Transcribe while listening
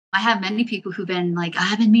I have many people who've been like,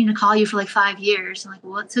 I've been meaning to call you for like 5 years. I'm like,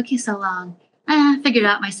 well, what took you so long? I figured it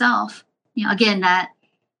out myself. Again, that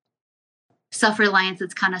self-reliance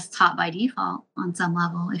that's kind of taught by default on some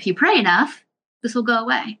level. If you pray enough, this will go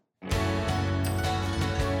away.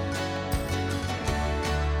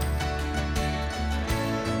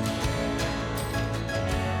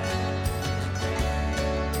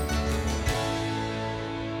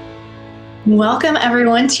 Welcome,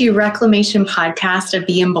 everyone, to Reclamation Podcast, a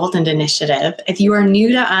Be Emboldened initiative. If you are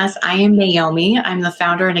new to us, I am Naomi. I'm the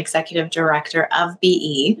founder and executive director of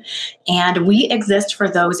BE, and we exist for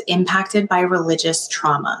those impacted by religious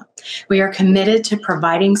trauma. We are committed to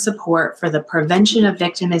providing support for the prevention of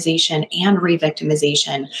victimization and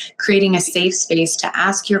re-victimization, creating a safe space to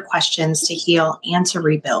ask your questions, to heal, and to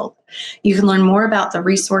rebuild. You can learn more about the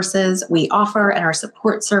resources we offer and our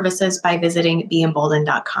support services by visiting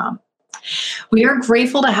beemboldened.com. We are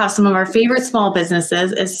grateful to have some of our favorite small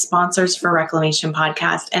businesses as sponsors for Reclamation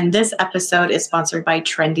Podcast, and this episode is sponsored by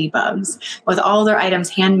Trendy Bubs. With all their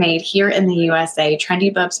items handmade here in the USA,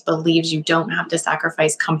 Trendy Bubs believes you don't have to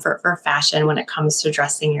sacrifice comfort for fashion when it comes to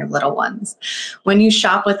dressing your little ones. When you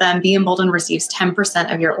shop with them, Be Emboldened receives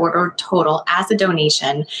 10% of your order total as a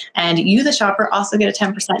donation, and you, the shopper, also get a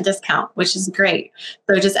 10% discount, which is great.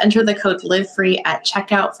 So just enter the code LIVEFREE at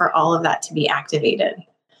checkout for all of that to be activated.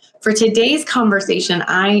 For today's conversation,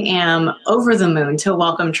 I am over the moon to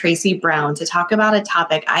welcome Tracy Brown to talk about a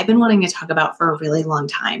topic I've been wanting to talk about for a really long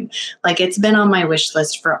time. Like, it's been on my wish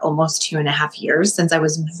list for almost 2.5 years since I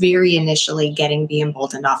was very initially getting Be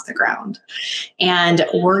Emboldened off the ground. And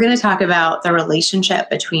we're going to talk about the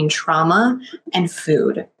relationship between trauma and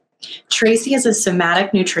food. Tracy is a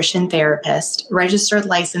somatic nutrition therapist, registered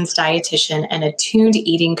licensed dietitian, and attuned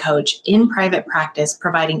eating coach in private practice,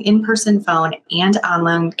 providing in-person, phone, and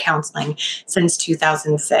online counseling since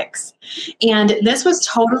 2006. And this was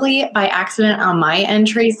totally by accident on my end,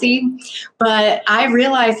 Tracy, but I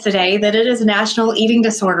realized today that it is National Eating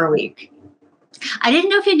Disorder Week. I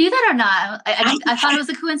didn't know if you knew that or not. I thought it was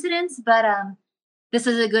a coincidence, but this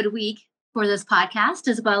is a good week for this podcast,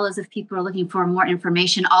 as well as if people are looking for more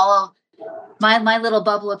information. All of my little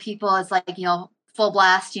bubble of people is like, full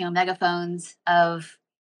blast, megaphones of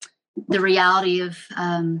the reality of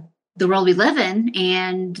the world we live in,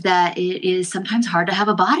 and that it is sometimes hard to have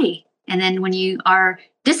a body. And then when you are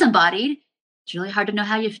disembodied, it's really hard to know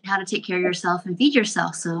how to take care of yourself and feed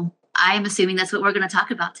yourself. So I am assuming that's what we're going to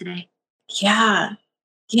talk about today. Yeah.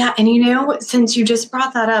 And since you just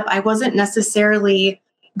brought that up, I wasn't necessarily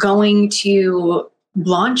going to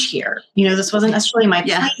launch here. This wasn't necessarily my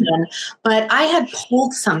plan, but I had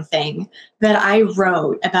pulled something that I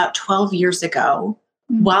wrote about 12 years ago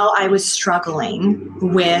while I was struggling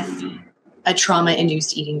with a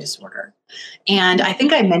trauma-induced eating disorder. And I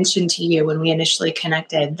think I mentioned to you when we initially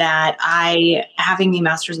connected that having a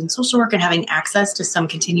master's in social work and having access to some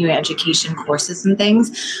continuing education courses and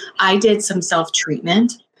things, I did some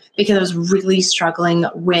self-treatment because I was really struggling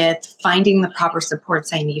with finding the proper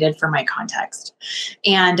supports I needed for my context.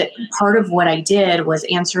 And part of what I did was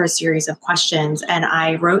answer a series of questions, and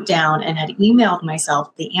I wrote down and had emailed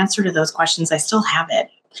myself the answer to those questions. I still have it.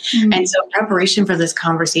 Mm-hmm. And so in preparation for this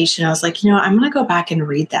conversation, I was like, I'm going to go back and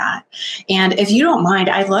read that. And if you don't mind,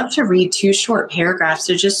 I'd love to read 2 short paragraphs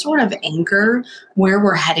to just sort of anchor where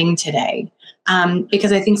we're heading today.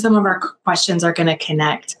 Because I think some of our questions are going to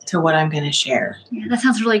connect to what I'm going to share. Yeah, that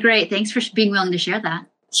sounds really great. Thanks for being willing to share that.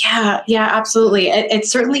 Yeah, absolutely. It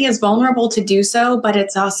certainly is vulnerable to do so, but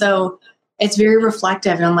it's very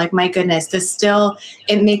reflective. And I'm like, my goodness,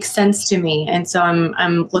 it makes sense to me. And so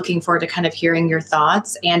I'm looking forward to kind of hearing your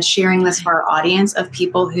thoughts and sharing this for our audience of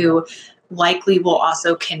people who likely will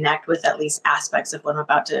also connect with at least aspects of what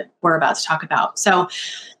we're about to talk about. So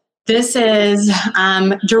this is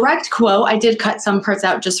direct quote. I did cut some parts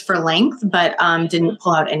out just for length, but didn't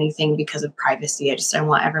pull out anything because of privacy. I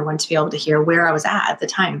want everyone to be able to hear where I was at the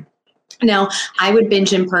time. Now, I would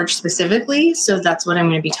binge and purge specifically, so that's what I'm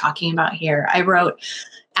going to be talking about here. I wrote,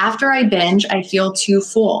 after I binge, I feel too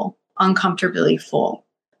full, uncomfortably full.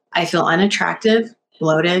 I feel unattractive,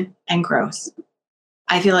 bloated, and gross.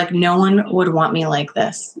 I feel like no one would want me like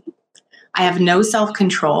this. I have no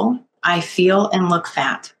self-control. I feel and look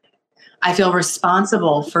fat. I feel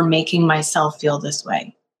responsible for making myself feel this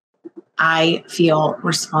way. I feel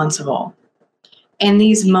responsible. In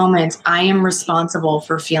these moments, I am responsible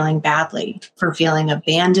for feeling badly, for feeling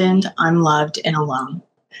abandoned, unloved, and alone.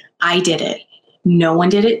 I did it. No one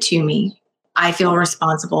did it to me. I feel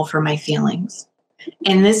responsible for my feelings.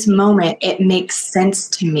 In this moment, it makes sense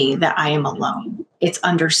to me that I am alone. It's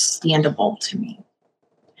understandable to me.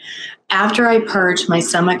 After I purge, my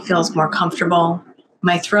stomach feels more comfortable.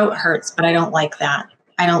 My throat hurts, but I don't like that.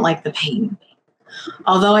 I don't like the pain.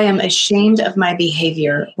 Although I am ashamed of my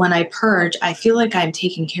behavior, when I purge, I feel like I'm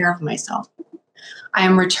taking care of myself. I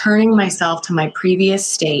am returning myself to my previous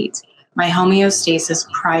state, my homeostasis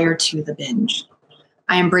prior to the binge.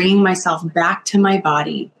 I am bringing myself back to my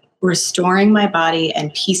body, restoring my body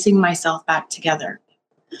and piecing myself back together.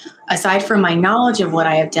 Aside from my knowledge of what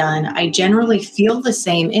I have done, I generally feel the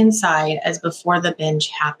same inside as before the binge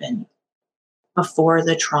happened, before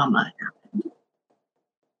the trauma happened.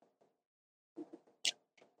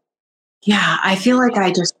 Yeah, I feel like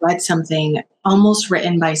I just read something almost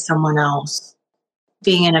written by someone else,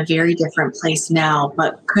 being in a very different place now,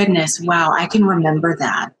 but goodness, wow, I can remember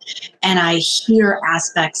that. And I hear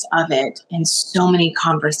aspects of it in so many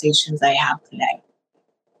conversations I have today.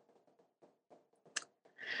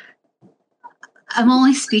 I'm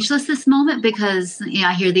only speechless this moment because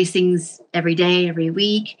I hear these things every day, every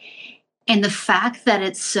week. And the fact that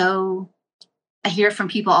it's so, I hear it from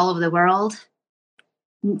people all over the world,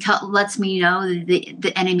 lets me know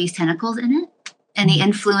the enemy's tentacles in it and the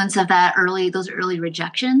influence of those early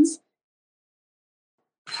rejections.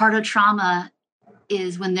 Part of trauma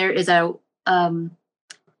is when there is a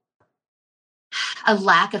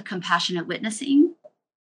lack of compassionate witnessing.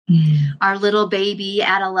 Our little baby,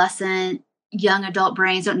 adolescent, young adult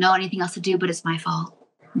brains don't know anything else to do, but it's my fault.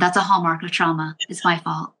 That's a hallmark of trauma. It's my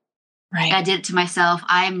fault. Right. I did it to myself.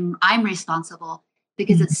 I'm responsible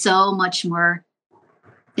because it's so much more.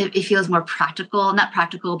 It feels more practical, not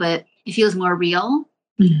practical, but it feels more real.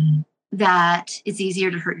 That it's easier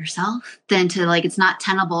to hurt yourself than to it's not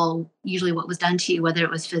tenable. Usually, what was done to you, whether it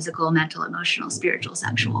was physical, mental, emotional, spiritual,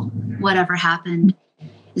 sexual, whatever happened,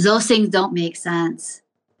 those things don't make sense.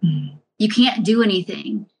 You can't do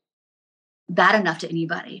anything bad enough to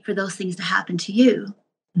anybody for those things to happen to you.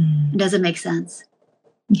 It doesn't make sense.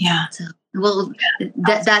 Yeah. So, well,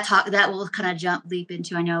 that will kind of leap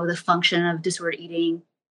into, I know, the function of disordered eating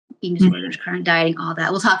disorders, chronic dieting, all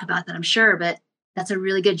that. We'll talk about that, I'm sure, but that's a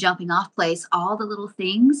really good jumping off place. All the little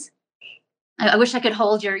things. I wish I could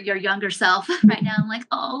hold your younger self right now. I'm like,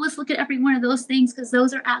 oh, let's look at every one of those things because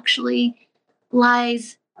those are actually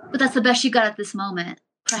lies. But that's the best you got at this moment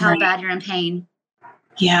for how bad you're in pain.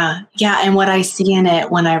 Yeah. Yeah. And what I see in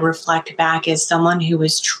it when I reflect back is someone who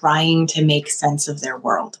was trying to make sense of their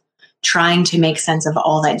world, trying to make sense of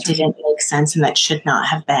all that didn't make sense and that should not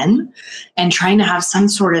have been, and trying to have some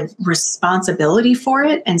sort of responsibility for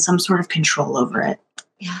it and some sort of control over it.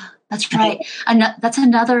 Yeah, that's right. And that's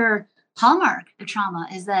another hallmark of trauma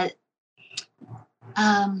is that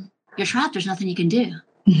you're trapped. There's nothing you can do.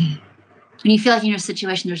 When you feel like you're in a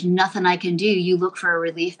situation, there's nothing I can do, you look for a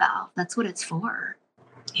relief valve. That's what it's for.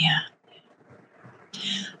 Yeah.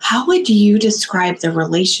 How would you describe the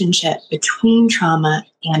relationship between trauma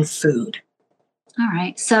and food? All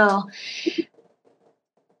right. So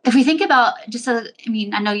if we think about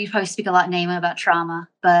I know you probably speak a lot, Naima, about trauma,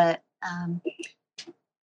 but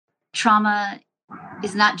trauma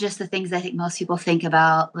is not just the things I think most people think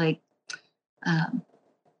about, like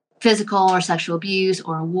physical or sexual abuse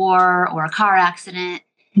or a war or a car accident.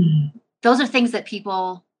 Those are things that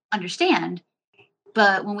people understand.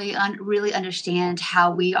 But when we really understand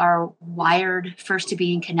how we are wired first to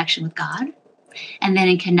be in connection with God and then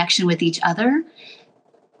in connection with each other,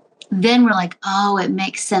 then we're like, oh, it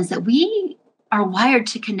makes sense that we are wired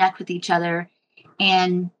to connect with each other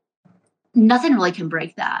and nothing really can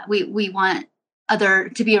break that. We want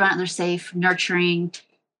to be around others safe, nurturing.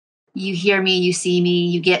 You hear me, you see me,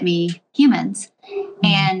 you get me, humans.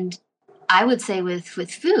 And I would say with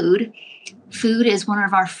food is one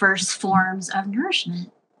of our first forms of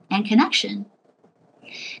nourishment and connection.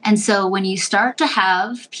 And so when you start to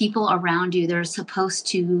have people around you that are supposed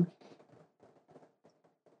to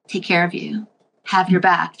take care of you, have your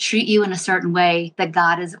back, treat you in a certain way that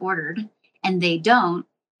God has ordered, and they don't,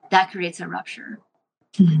 that creates a rupture.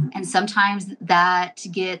 And sometimes that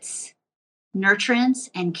gets nurturance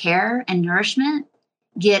and care and nourishment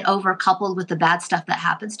get over coupled with the bad stuff that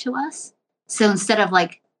happens to us. So instead of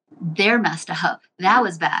they're messed up, that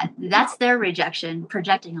was bad, that's their rejection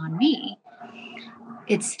projecting on me,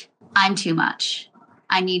 it's I'm too much,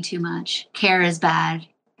 I need too much, care is bad,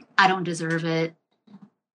 I don't deserve it.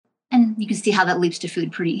 And you can see how that leads to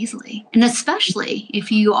food pretty easily. And especially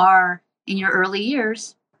if you are in your early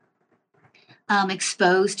years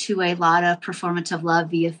exposed to a lot of performative love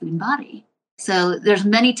via food and body. So there's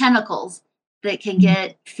many tentacles that can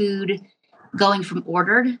get food going from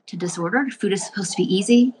ordered to disordered. Food is supposed to be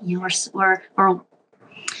easy. We're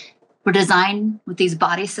designed with these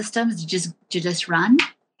body systems to just run.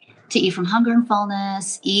 to eat from hunger and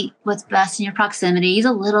fullness, eat what's best in your proximity, use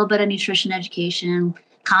a little bit of nutrition education,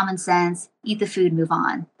 common sense, eat the food, move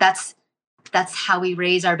on. That's how we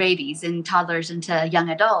raise our babies and toddlers into young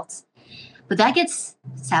adults. But that gets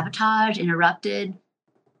sabotaged, interrupted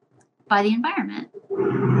by the environment.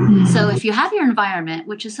 So if you have your environment,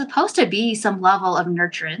 which is supposed to be some level of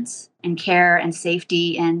nurturance and care and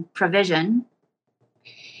safety and provision,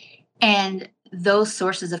 and those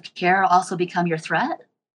sources of care also become your threat,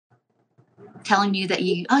 telling you that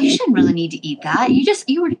you shouldn't really need to eat that. How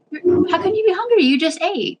can you be hungry? You just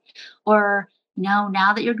ate. Or, no,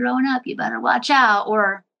 now that you're growing up, you better watch out.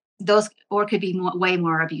 Or it could be way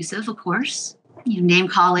more abusive, of course, name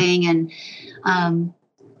calling and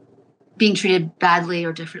being treated badly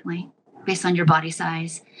or differently based on your body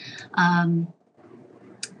size. The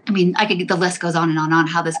list goes on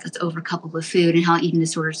how this gets overcoupled with food and how eating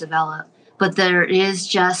disorders develop. But there is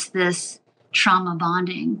just this trauma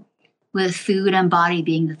bonding with food and body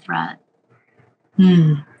being the threat.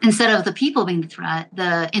 Instead of the people being the threat,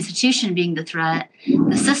 the institution being the threat,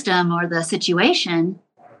 the system or the situation,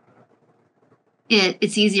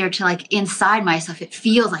 it's easier to inside myself. It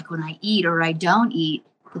feels like when I eat or I don't eat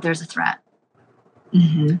that there's a threat.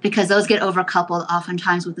 Because those get overcoupled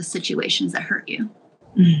oftentimes with the situations that hurt you.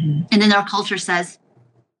 And then our culture says,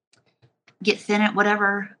 get thin at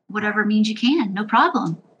whatever means you can, no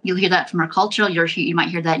problem. You'll hear that from our culture. You might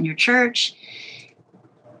hear that in your church.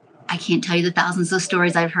 I can't tell you the thousands of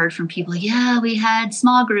stories I've heard from people. Yeah, we had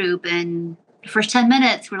small group and the first 10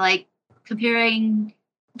 minutes we're comparing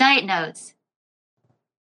diet notes.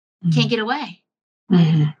 Can't get away.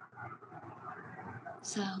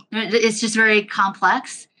 So it's just very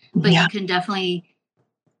complex, but you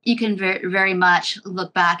can very, very much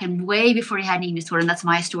look back, and way before you had an eating disorder, and that's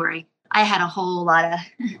my story. I had a whole lot of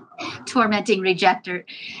tormenting rejector.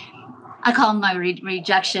 I call them my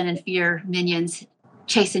rejection and fear minions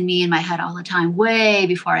chasing me in my head all the time, way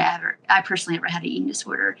before I personally ever had an eating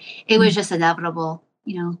disorder. It was just inevitable,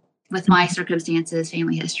 with my circumstances,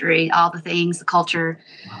 family history, all the things, the culture.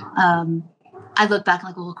 I look back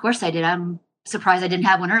well, of course I did. I'm surprised I didn't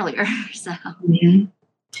have one earlier. So.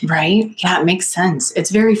 Right? Yeah, it makes sense.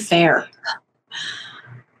 It's very fair.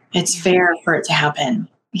 It's fair for it to happen.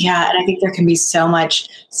 Yeah, and I think there can be so much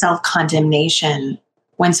self-condemnation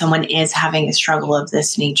when someone is having a struggle of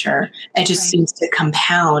this nature. It just seems to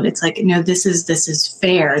compound. It's this is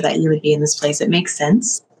fair that you would be in this place. It makes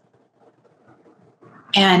sense.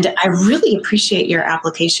 And I really appreciate your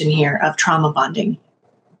application here of trauma bonding.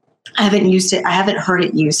 I haven't used it. I haven't heard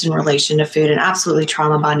it used in relation to food, and absolutely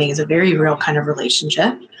trauma bonding is a very real kind of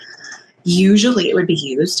relationship. Usually it would be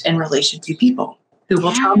used in relation to people who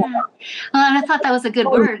will trauma bond. Well, and I thought that was a good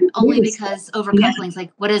word, only because overcoupling is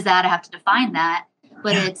what is that? I have to define that.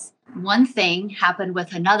 But it's one thing happened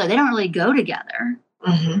with another. They don't really go together,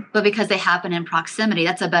 but because they happen in proximity,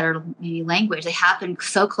 that's a better language. They happen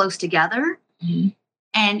so close together.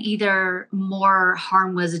 And either more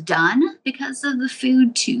harm was done because of the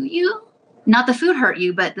food to you. Not the food hurt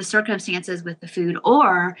you, but the circumstances with the food.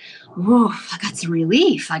 Or, I got some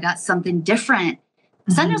relief. I got something different.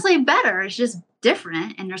 It's not necessarily better. It's just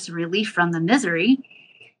different. And there's a relief from the misery.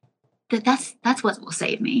 That's what will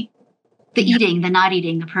save me. The eating, the not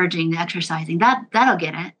eating, the purging, the exercising. That'll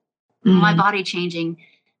get it. My body changing.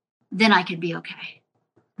 Then I could be okay.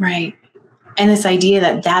 Right. And this idea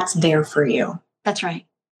that that's there for you. That's right.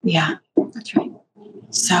 Yeah. That's right.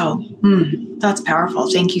 So that's powerful.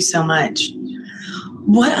 Thank you so much.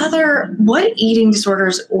 What eating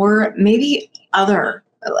disorders, or maybe other,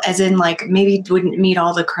 as in maybe wouldn't meet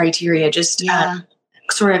all the criteria, just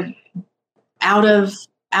sort of out of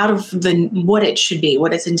what it should be,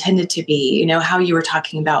 what it's intended to be, how you were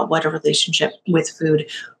talking about what a relationship with food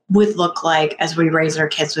would look like as we raise our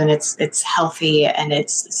kids when it's healthy and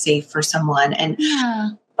it's safe for someone.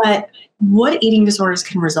 But what eating disorders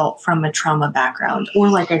can result from a trauma background? Or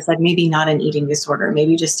like I said, maybe not an eating disorder,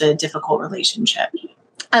 maybe just a difficult relationship.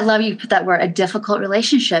 I love you put that word, a difficult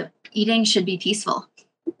relationship. Eating should be peaceful.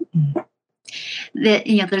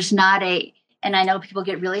 There's not and I know people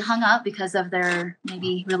get really hung up because of their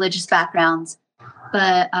maybe religious backgrounds,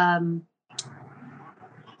 but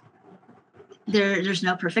there's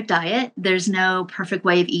no perfect diet. There's no perfect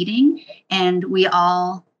way of eating. And we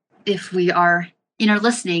all, if we are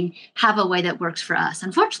listening, have a way that works for us.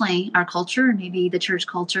 Unfortunately, our culture, maybe the church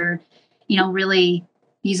culture, really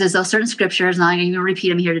uses those certain scriptures, and I'm going to repeat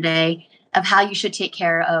them here today, of how you should take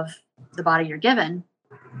care of the body you're given.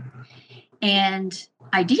 And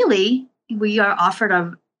ideally, we are offered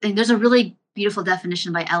and there's a really beautiful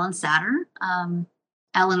definition by Ellen Satter.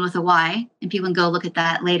 Ellen with a Y, and people can go look at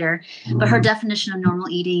that later. But her definition of normal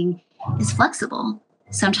eating is flexible.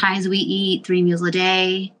 Sometimes we eat 3 meals a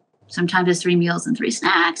day. Sometimes it's 3 meals and 3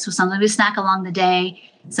 snacks. So sometimes we snack along the day.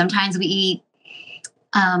 Sometimes we eat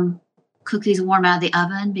cookies warm out of the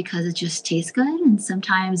oven because it just tastes good. And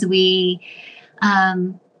sometimes we,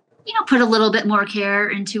 put a little bit more care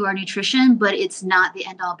into our nutrition, but it's not the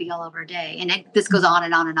end all be all of our day. And this goes on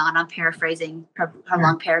and on and on. I'm paraphrasing her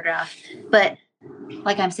long paragraph, but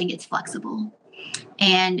like I'm saying, it's flexible,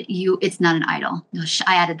 and it's not an idol. No,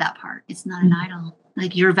 I added that part. It's not an idol.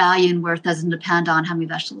 Like your value and worth doesn't depend on how many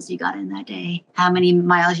vegetables you got in that day, how many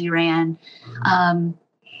miles you ran,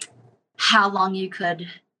 how long you could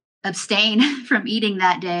abstain from eating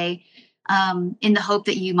that day, in the hope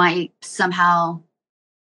that you might somehow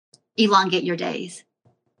elongate your days.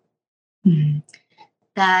 Mm-hmm.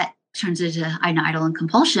 That turns into an idol and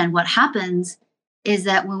compulsion. What happens is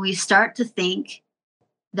that when we start to think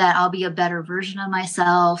that I'll be a better version of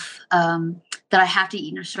myself, that I have to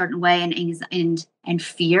eat in a certain way, and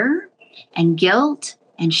fear and guilt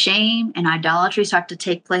and shame and idolatry start to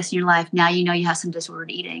take place in your life, now you know you have some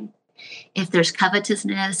disordered eating. If there's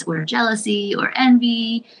covetousness or jealousy or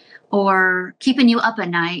envy or keeping you up at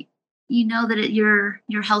night, you know that your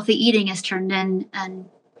healthy eating is turned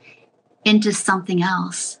into something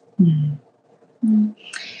else. Mm-hmm.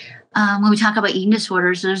 Mm-hmm. When we talk about eating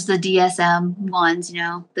disorders, there's the DSM ones,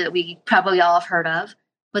 that we probably all have heard of.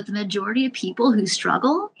 But the majority of people who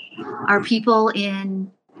struggle are people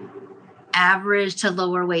in average to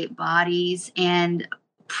lower weight bodies, and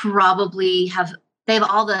probably have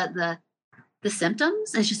all the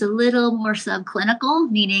symptoms. It's just a little more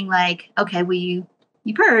subclinical, meaning like, okay, well, you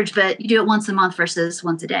purge, but you do it once a month versus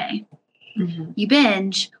once a day. Mm-hmm. You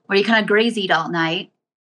binge, or you kind of graze eat all night,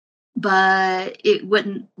 but it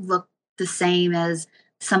wouldn't look the same as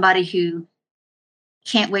somebody who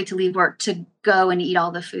can't wait to leave work to go and eat all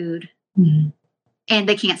the food. Mm-hmm. And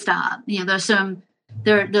they can't stop. There's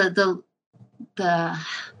the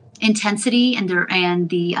intensity and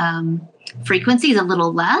the frequency is a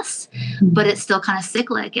little less, mm-hmm. but it's still kind of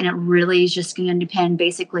cyclic, and it really is just going to depend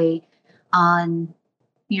basically on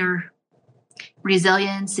your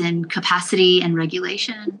resilience and capacity and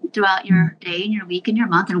regulation throughout your day and your week and your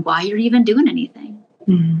month, and why you're even doing anything.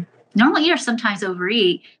 Mm-hmm. Normal eaters sometimes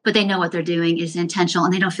overeat, but they know what they're doing is intentional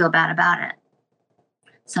and they don't feel bad about it.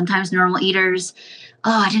 Sometimes normal eaters,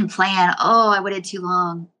 I didn't plan. I waited too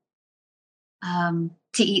long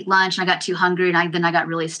to eat lunch, and I got too hungry, and then I got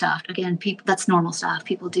really stuffed. Again, that's normal stuff.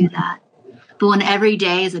 People do that. But when every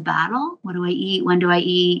day is a battle, what do I eat? When do I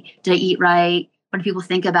eat? Did I eat right? What do people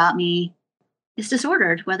think about me? It's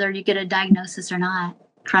disordered, whether you get a diagnosis or not.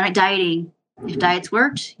 Chronic dieting. If diets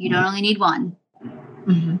worked, you don't only need one.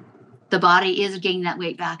 Mm-hmm. The body is gaining that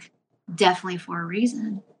weight back, definitely for a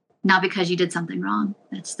reason, not because you did something wrong.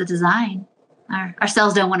 That's the design. Our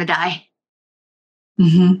cells don't want to die.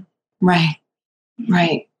 Mm-hmm.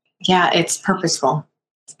 Right. Yeah, it's purposeful.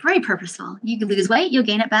 It's very purposeful. You can lose weight, you'll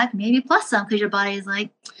gain it back, maybe plus some, because your body is like,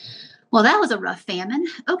 well, that was a rough famine.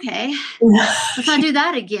 Okay, let's not do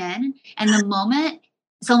that again. And the moment,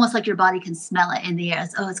 it's almost like your body can smell it in the air.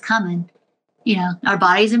 It's coming. Our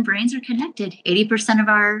bodies and brains are connected. 80% of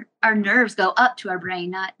our nerves go up to our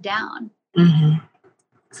brain, not down. Mm-hmm.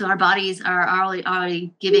 So our bodies are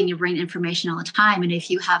already giving your brain information all the time. And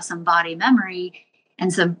if you have some body memory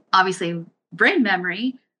and some, obviously, brain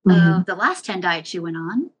memory mm-hmm. of the last 10 diets you went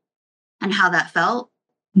on and how that felt,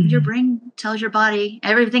 mm-hmm. your brain tells your body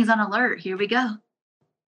everything's on alert. Here we go.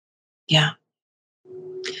 Yeah.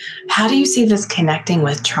 How do you see this connecting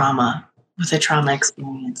with trauma, with a trauma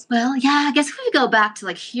experience? Well, yeah, I guess if we go back to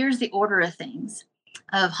here's the order of things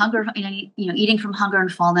of hunger, eating from hunger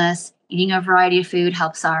and fullness, eating a variety of food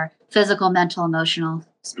helps our physical, mental, emotional,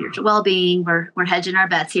 spiritual well-being. We're hedging our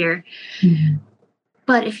bets here. Mm-hmm.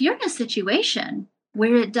 But if you're in a situation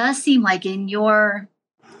where it does seem like in your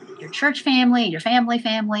church family, your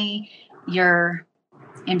family, your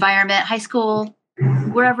environment, high school,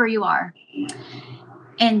 wherever you are,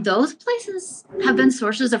 and those places have been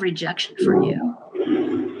sources of rejection for you,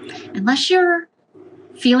 unless you're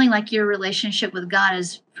feeling like your relationship with God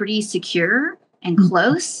is pretty secure and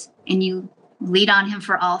close, and you lead on him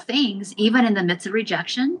for all things, even in the midst of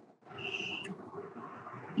rejection,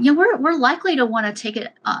 we're likely to want to take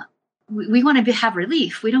it up. We want to have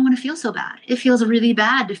relief. We don't want to feel so bad. It feels really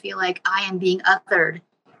bad to feel like I am being othered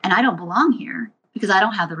and I don't belong here because I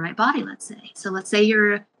don't have the right body, let's say. So let's say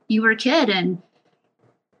you were a kid and,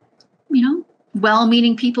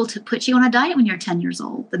 well-meaning people to put you on a diet when you're 10 years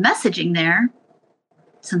old. The messaging there,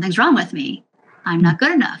 something's wrong with me. I'm not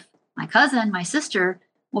good enough. My cousin, my sister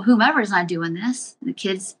well, whomever's not doing this, the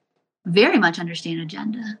kids very much understand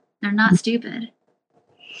agenda. They're not stupid.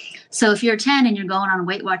 So if you're 10 and you're going on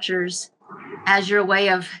Weight Watchers as your way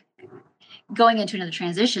of going into another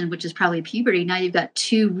transition, which is probably puberty, now you've got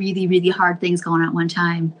two really, really hard things going on at one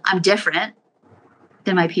time. I'm different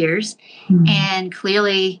than my peers. And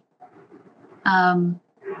clearly,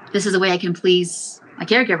 this is the way I can please my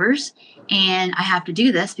caregivers. And I have to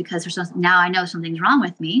do this because there's something, now I know something's wrong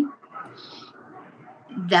with me.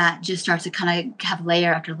 That just starts to kind of have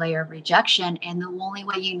layer after layer of rejection. And the only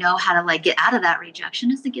way you know how to like get out of that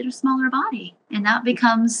rejection is to get a smaller body. And that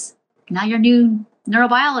becomes now your new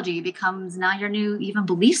neurobiology, becomes now your new even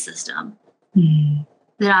belief system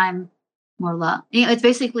that I'm more love. You know, it's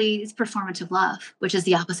performative love, which is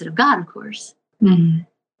the opposite of God, of course.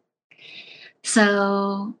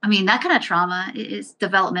 So, I mean, that kind of trauma is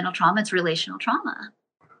developmental trauma. It's relational trauma.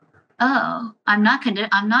 Oh, I'm not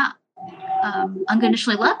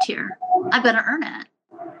unconditionally loved here. I've got to earn it.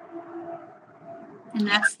 And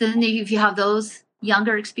that's then if you have those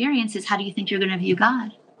younger experiences, how do you think you're going to view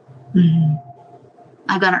God?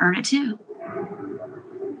 I've got to earn it too.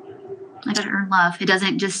 I got to earn love.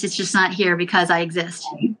 It's just not here because I exist.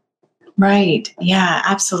 Right. Yeah,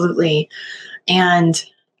 absolutely. And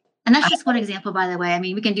that's just one example, by the way. I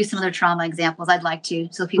mean, we can do some other trauma examples. I'd like to.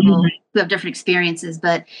 So people who have different experiences,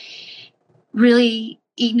 but really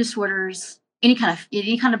eating disorders, any kind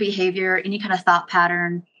of behavior, any kind of thought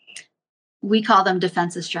pattern, we call them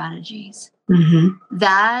defensive strategies.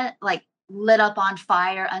 That like lit up on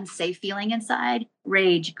fire, unsafe feeling inside,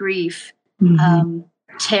 rage, grief,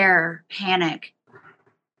 terror, panic.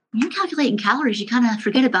 When you're calculating calories, you kind of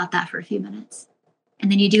forget about that for a few minutes.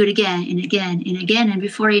 And then you do it again and again and again. And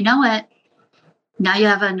before you know it, now you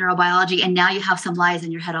have a neurobiology, and now you have some lies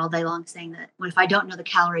in your head all day long saying that, well, if I don't know the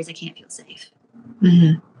calories, I can't feel safe.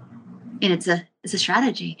 And it's a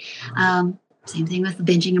strategy. Same thing with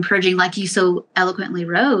binging and purging, like you so eloquently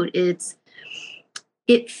wrote.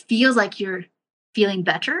 It feels like you're feeling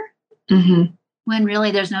better when really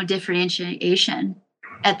there's no differentiation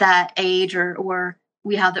at that age, or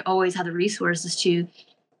we always have the resources to.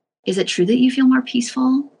 Is it true that you feel more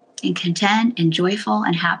peaceful and content and joyful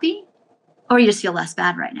and happy, or you just feel less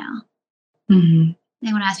bad right now? And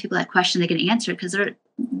when I ask people that question, they can answer it because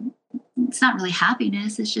it's not really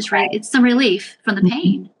happiness. It's just it's some relief from the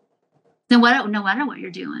pain. No matter what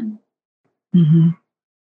you're doing. Yeah,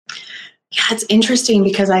 it's interesting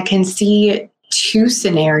because I can see two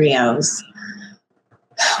scenarios.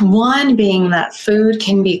 One being that food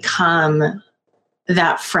can become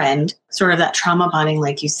that friend, sort of that trauma bonding,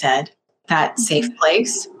 like you said, that safe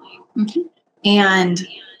place. And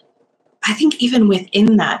I think even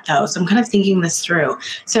within that, though, so I'm kind of thinking this through.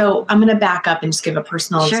 So I'm going to back up and just give a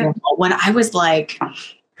personal example. When I was like,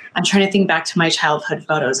 I'm trying to think back to my childhood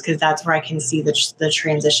photos because that's where I can see the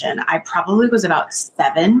transition. I probably was about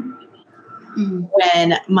 7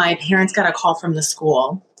 when my parents got a call from the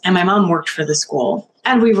school, and my mom worked for the school.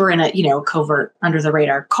 And we were in a, covert under the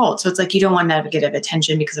radar cult. So it's like, you don't want negative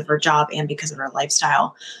attention because of her job and because of her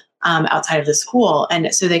lifestyle outside of the school.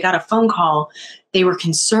 And so they got a phone call. They were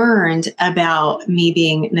concerned about me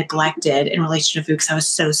being neglected in relation to food because I was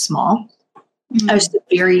so small. I was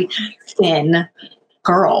a very thin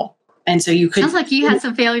girl. And so you could. Sounds like you had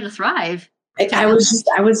some failure to thrive. I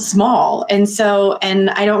was small. And so,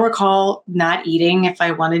 and I don't recall not eating if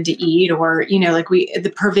I wanted to eat, or,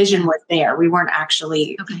 the provision was there. We weren't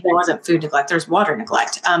actually, there wasn't food neglect. There's water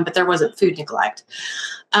neglect, but there wasn't food neglect.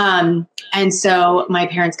 And so my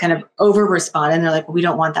parents kind of over responded, and they're like, well, we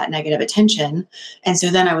don't want that negative attention. And so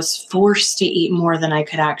then I was forced to eat more than I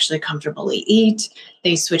could actually comfortably eat.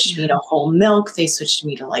 They switched me to whole milk. They switched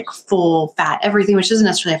me to like full fat, everything, which doesn't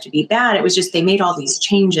necessarily have to be bad. It was just, they made all these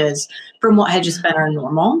changes from what had just been our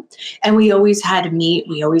normal. And we always had meat.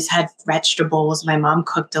 We always had vegetables. My mom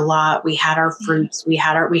cooked a lot. We had our fruits. We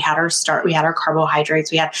had our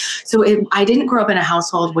carbohydrates. I didn't grow up in a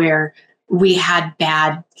household where we had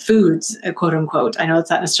bad foods, quote unquote. I know it's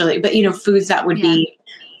not necessarily, but foods that would be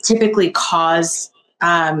typically cause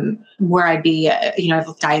where I'd be, I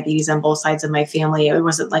have diabetes on both sides of my family. It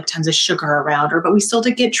wasn't like tons of sugar around her, but we still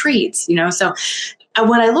did get treats, So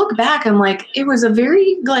when I look back, I'm like, it was a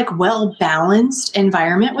very like well-balanced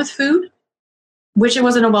environment with food, which it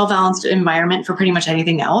wasn't a well-balanced environment for pretty much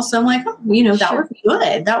anything else. So I'm like, that was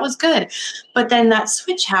good. That was good. But then that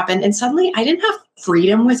switch happened, and suddenly I didn't have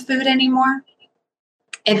freedom with food anymore.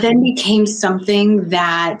 It then became something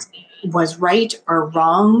that was right or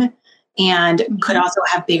wrong. and could also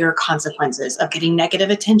have bigger consequences of getting negative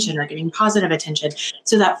attention or getting positive attention.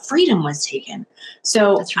 So that freedom was taken.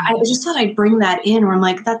 So right. I just thought I'd bring that in where I'm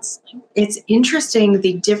like, it's interesting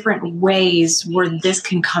the different ways where this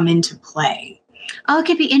can come into play. Oh, it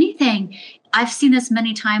could be anything. I've seen this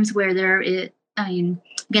many times where again,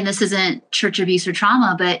 this isn't church abuse or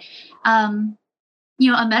trauma, but,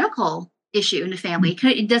 a medical issue in the family.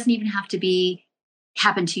 It doesn't even have to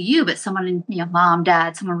happen to you, but someone in, mom,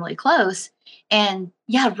 dad, someone really close. And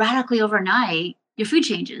radically overnight, your food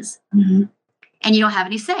changes and you don't have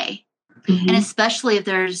any say. And especially if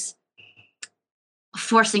there's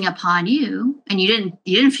forcing upon you and you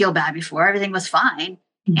didn't feel bad before, everything was fine.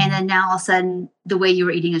 And then now all of a sudden the way you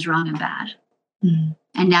were eating is wrong and bad.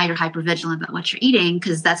 And now you're hypervigilant about what you're eating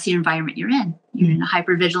because that's the environment you're in. You're in a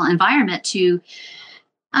hypervigilant environment to,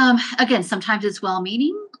 again, sometimes it's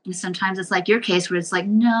well-meaning. And sometimes it's like your case where it's like,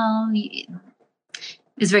 no,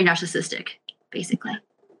 it's very narcissistic, basically.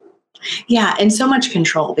 Yeah. And so much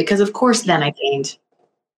control because of course then I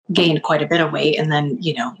gained quite a bit of weight and then,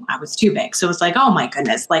 I was too big. So it's like, oh my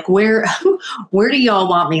goodness, like where do y'all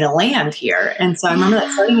want me to land here? And so I remember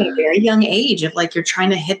that starting at a very young age of like, you're trying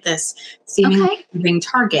to hit this seemingly moving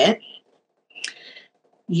target.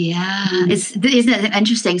 Yeah. Isn't it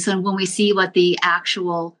interesting? So when we see what the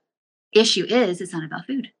actual issue is, it's not about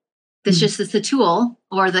food. It's just it's the tool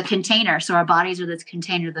or the container. So our bodies are this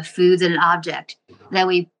container, the foods and an object that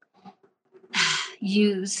we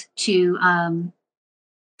use to,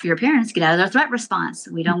 for your parents, get out of their threat response.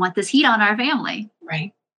 We don't want this heat on our family.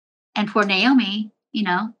 Right. And poor Naomi,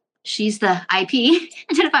 she's the IP,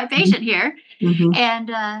 identified patient here.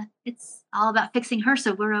 And it's all about fixing her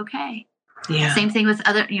so we're okay. Yeah. Same thing with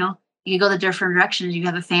other, you go the different directions. You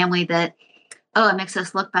have a family that, it makes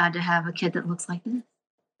us look bad to have a kid that looks like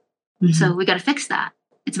this. So we got to fix that.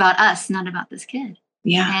 It's about us, not about this kid.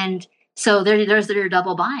 Yeah. And so there's your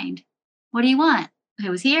double bind. What do you want? I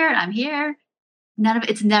was here and I'm here.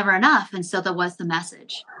 It's never enough. And so what's the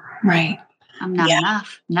message? Right. I'm not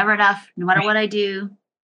enough. Never enough. No matter what I do.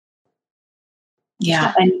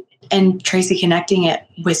 Yeah. And Tracy, connecting it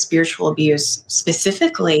with spiritual abuse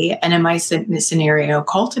specifically, and in my scenario,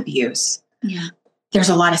 cult abuse. Yeah. There's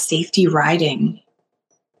a lot of safety riding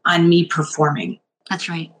on me performing. That's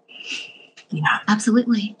right. Yeah.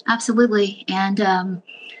 Absolutely. Absolutely. And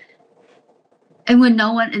when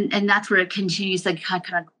no one, and that's where it continues to kind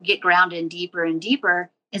of get grounded deeper and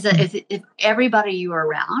deeper, is that if everybody you're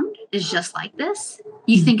around is just like this,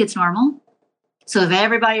 you think it's normal. So if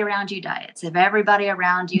everybody around you diets, if everybody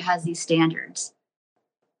around you has these standards,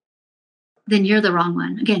 then you're the wrong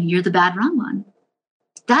one. Again, you're the bad wrong one.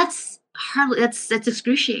 That's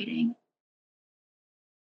excruciating.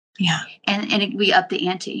 Yeah. And we up the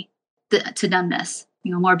ante to numbness,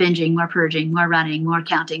 more binging, more purging, more running, more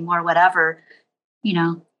counting, more whatever,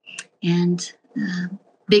 and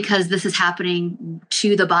because this is happening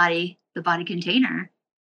to the body container,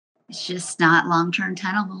 it's just not long-term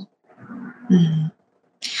tenable.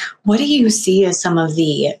 What do you see as some of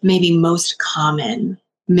the maybe most common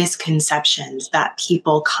misconceptions that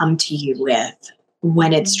people come to you with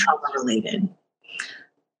when it's trauma related?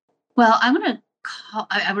 Well,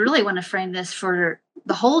 I really want to frame this for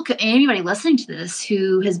the whole, anybody listening to this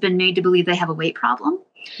who has been made to believe they have a weight problem,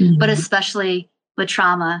 but especially with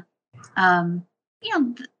trauma.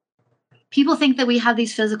 People think that we have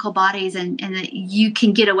these physical bodies and that you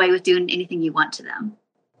can get away with doing anything you want to them.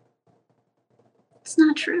 It's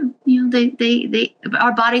not true.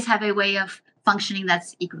 Our bodies have a way of functioning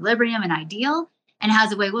that's equilibrium and ideal, and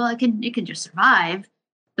has a way, it can just survive,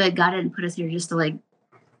 but God didn't put us here just to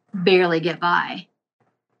barely get by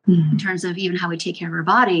in terms of even how we take care of our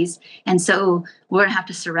bodies. And so we're going to have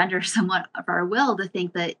to surrender somewhat of our will to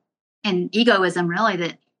think that, and egoism really,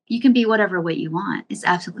 that you can be whatever weight you want. It's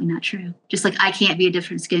absolutely not true. Just like I can't be a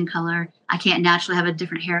different skin color. I can't naturally have a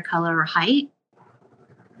different hair color or height.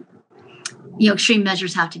 Extreme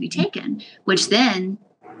measures have to be taken, which then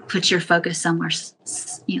puts your focus somewhere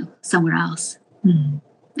else,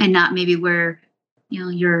 and not maybe where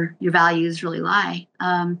your values really lie.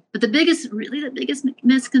 But the biggest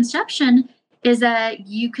misconception is that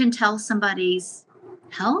you can tell somebody's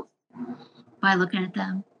health by looking at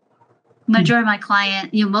them. Majority of my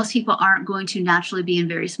client, most people aren't going to naturally be in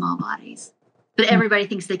very small bodies, but everybody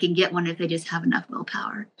thinks they can get one if they just have enough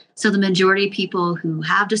willpower. So the majority of people who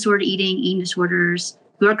have disordered eating disorders,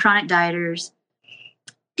 who are chronic dieters,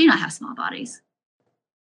 do not have small bodies.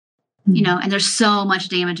 And there's so much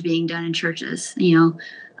damage being done in churches,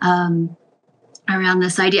 around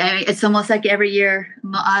this idea. It's almost like every year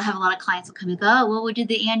I have a lot of clients who come and go, we did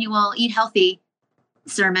the annual Eat Healthy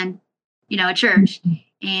sermon, at church.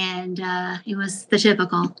 And it was the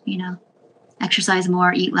typical, exercise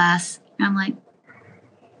more, eat less. And I'm like,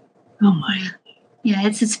 oh my. Yeah,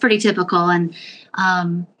 it's pretty typical. And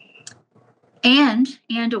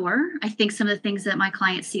or I think some of the things that my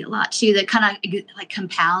clients see a lot too that kind of like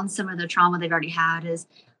compound some of the trauma they've already had is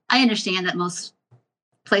I understand that most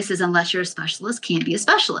places, unless you're a specialist, can't be a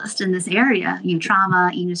specialist in this area,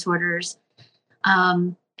 trauma, eating disorders.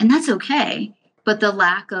 And that's okay. But the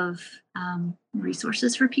lack of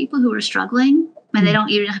resources for people who are struggling, and they don't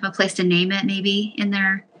even have a place to name it, maybe in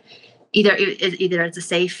their either it's a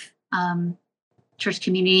safe church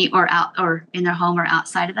community or in their home or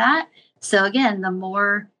outside of that. So again, the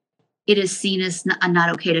more it is seen as not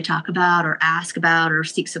okay to talk about or ask about or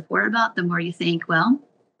seek support about, the more you think, well,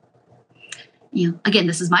 again,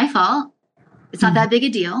 this is my fault. It's not that big a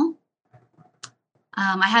deal.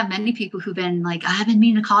 I have many people who've been like, I've been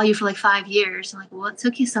meaning to call you for like 5 years. I'm like, well, what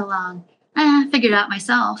took you so long? I figured it out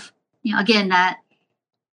myself. Again, that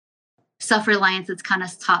self-reliance that's kind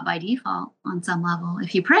of taught by default on some level.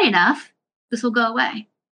 If you pray enough, this will go away.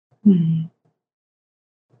 Mm-hmm.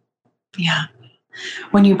 Yeah.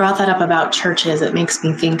 When you brought that up about churches, it makes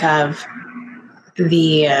me think of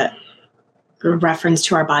the reference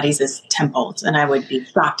to our bodies as temples. And I would be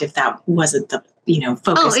shocked if that wasn't the,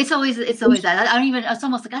 focus. Oh, it's always that. I don't even, it's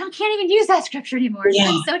almost like, can't even use that scripture anymore.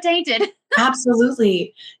 It's so tainted.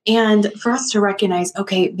 Absolutely. And for us to recognize,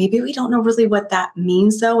 okay, maybe we don't know really what that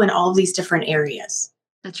means though, in all of these different areas.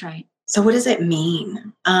 That's right. So what does it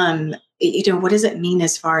mean? What does it mean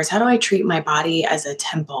as far as how do I treat my body as a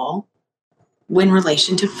temple in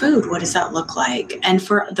relation to food? What does that look like? And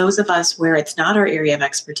for those of us where it's not our area of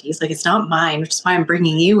expertise, like it's not mine, which is why I'm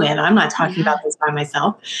bringing you in. I'm not talking about this by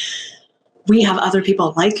myself. We have other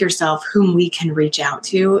people like yourself whom we can reach out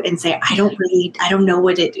to and say, I don't know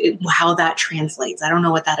how that translates. I don't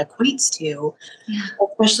know what that equates to,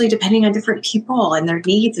 especially depending on different people and their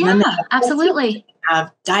needs. And then they absolutely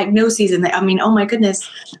have diagnoses and oh my goodness,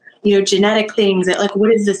 genetic things that like, what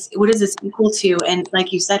does this equal to? And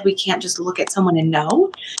like you said, we can't just look at someone and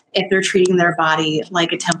know if they're treating their body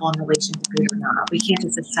like a temple in relation to food or not. We can't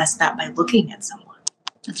just assess that by looking at someone.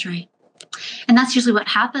 That's right. And that's usually what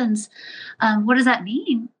happens. What does that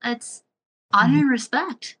mean? It's honor and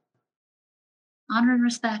respect. Honor and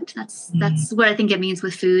respect. That's what I think it means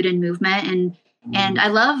with food and movement. And I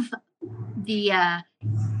love the, I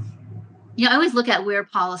always look at where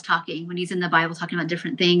Paul is talking when he's in the Bible talking about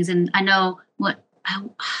different things. And I know again,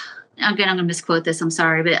 I'm going to misquote this. I'm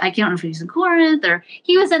sorry, but I don't know if he was in Corinth or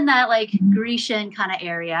he was in that like Grecian kind of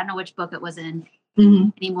area. I don't know which book it was in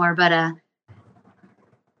anymore, but,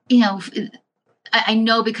 I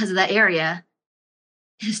know because of that area,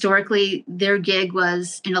 historically, their gig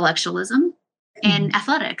was intellectualism and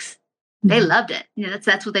athletics. They loved it.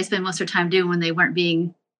 That's what they spent most of their time doing when they weren't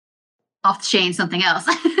being off the chain, something else,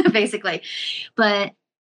 basically. But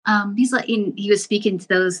he's like, he was speaking to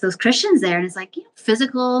those Christians there, and it's like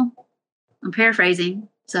physical. I'm paraphrasing.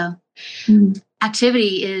 So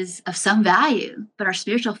activity is of some value, but our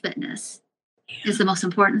spiritual fitness is the most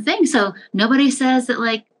important thing. So nobody says that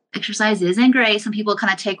like exercise isn't great. Some people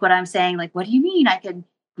kind of take what I'm saying, like, what do you mean? I can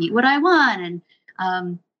eat what I want. And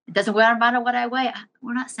it doesn't matter what I weigh.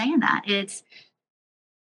 We're not saying that. It's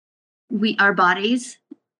our bodies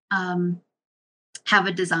have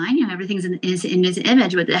a design, everything's is in its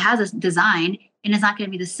image, but it has a design and it's not going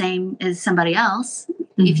to be the same as somebody else.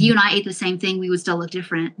 If you and I ate the same thing, we would still look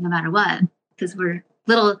different no matter what, because we're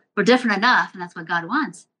different enough. And that's what God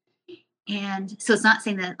wants. And so it's not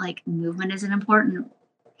saying that like movement isn't important,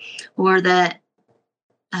 or that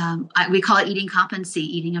we call it eating competency,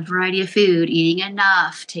 eating a variety of food, eating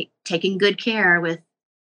enough, taking good care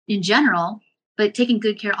in general. But taking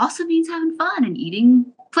good care also means having fun and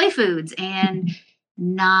eating play foods and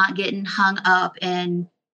not getting hung up and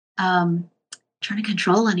trying to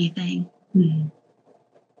control anything.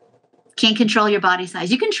 Can't control your body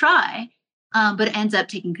size. You can try, but it ends up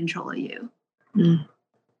taking control of you.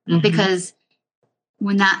 Because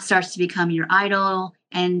when that starts to become your idol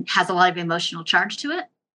and has a lot of emotional charge to it,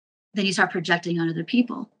 then you start projecting on other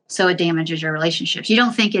people. So it damages your relationships. You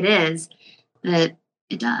don't think it is, but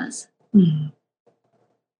it does.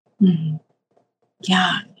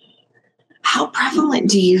 Yeah. How prevalent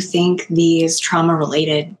do you think these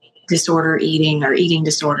trauma-related disorder eating or eating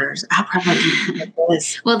disorders, how prevalent do you think it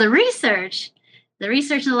is? Well, the research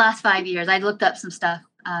in the last 5 years, I looked up some stuff.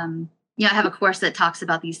 I have a course that talks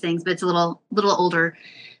about these things, but it's a little older.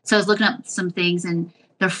 So I was looking up some things, and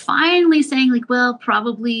they're finally saying like, well,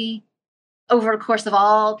 probably over the course of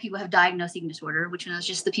all people have diagnosed eating disorder, which is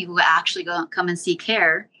just the people who actually come and seek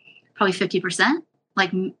care, probably 50%,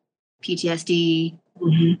 like PTSD,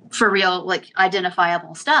 for real, like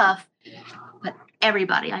identifiable stuff. But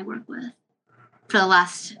everybody I work with for the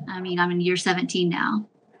last, I'm in year 17 now.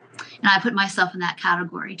 And I put myself in that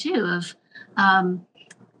category too of,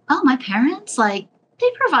 my parents, like they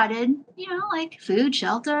provided, like food,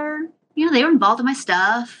 shelter, they were involved in my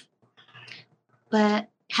stuff. But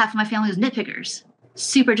half of my family was nitpickers,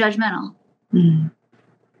 super judgmental.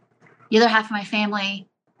 The other half of my family,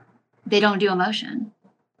 they don't do emotion.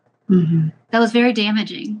 That was very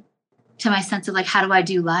damaging to my sense of like, how do I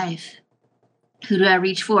do life? Who do I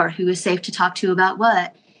reach for? Who is safe to talk to about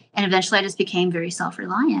what? And eventually I just became very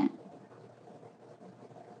self-reliant.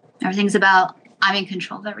 Everything's about, I'm in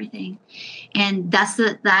control of everything. And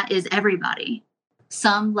that is everybody.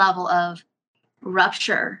 Some level of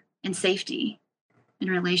rupture and safety in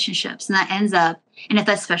relationships. And that ends up, and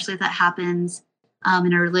especially if that happens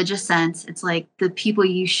in a religious sense, it's like the people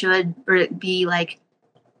you should be like,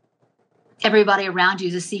 everybody around you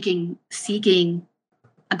is seeking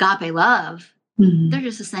agape love. They're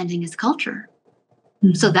just ascending as culture.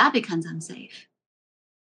 So that becomes unsafe.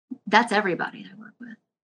 That's everybody I work with.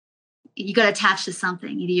 You got attached to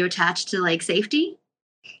something. Either you're attached to like safety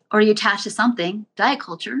or you attach to something, diet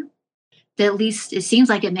culture, that at least it seems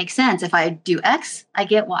like it makes sense. If I do X, I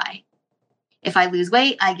get Y. If I lose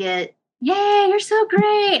weight, I get, yay, you're so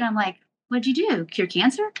great. And I'm like, what'd you do? Cure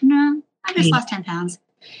cancer? No, I just lost 10 pounds.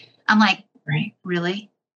 I'm like, right, really?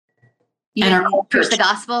 You didn't preach the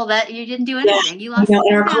gospel that you didn't do anything. You lost.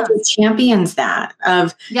 And our culture champions that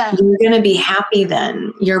of you're going to be happy.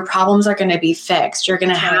 Then your problems are going to be fixed. You're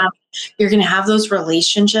going to have those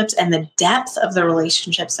relationships and the depth of the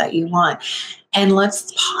relationships that you want. And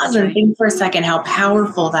let's pause and think for a second how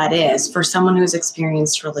powerful that is for someone who's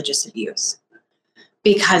experienced religious abuse,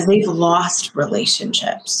 because they've lost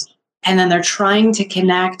relationships. And then they're trying to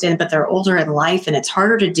connect, but they're older in life and it's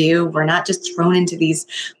harder to do. We're not just thrown into these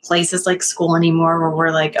places like school anymore where we're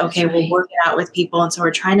like, okay, we'll work it out with people. And so we're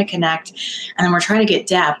trying to connect and then we're trying to get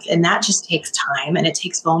depth. And that just takes time and it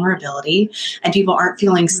takes vulnerability. And people aren't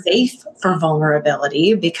feeling safe for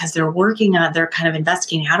vulnerability because they're they're kind of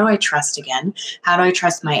investigating, how do I trust again? How do I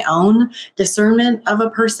trust my own discernment of a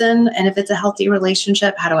person? And if it's a healthy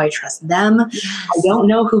relationship, how do I trust them? Yes. I don't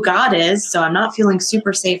know who God is, so I'm not feeling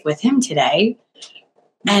super safe with him today.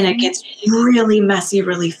 And it gets really messy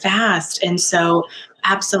really fast. And so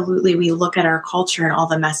absolutely, we look at our culture and all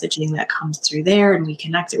the messaging that comes through there and we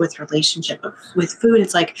connect it with relationship with food.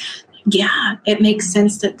 It's like, yeah, it makes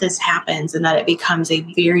sense that this happens and that it becomes a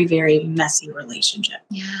very, very messy relationship.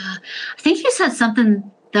 Yeah. I think you said something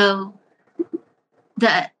though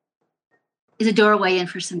that is a doorway in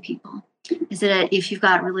for some people. Is that if you've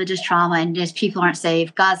got religious trauma and just people aren't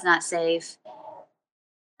safe, God's not safe,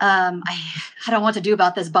 I don't know what to do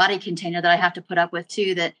about this body container that I have to put up with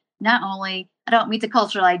too, that not only I don't meet the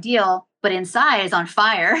cultural ideal, but inside is on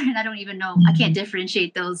fire. And I don't even know, I can't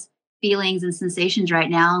differentiate those feelings and sensations right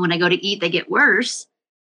now. And when I go to eat, they get worse.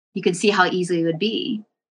 You can see how easy it would be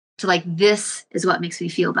to like, this is what makes me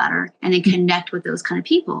feel better. And then connect with those kind of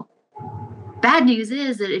people. Bad news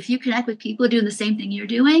is that if you connect with people doing the same thing you're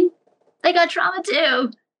doing, they got trauma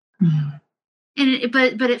too. And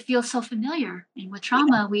but it feels so familiar. And with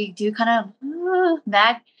trauma, we do kind of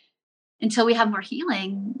back until we have more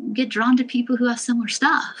healing, get drawn to people who have similar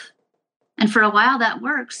stuff. And for a while that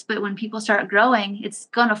works, but when people start growing, it's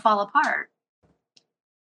going to fall apart.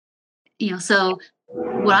 So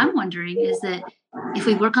what I'm wondering is that if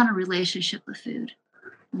we work on a relationship with food,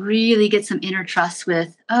 really get some inner trust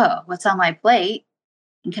with, what's on my plate?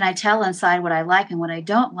 And can I tell inside what I like and what I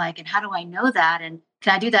don't like? And how do I know that? And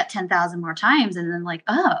can I do that 10,000 more times? And then like,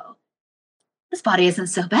 this body isn't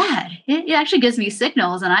so bad. It actually gives me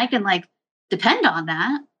signals and I can like depend on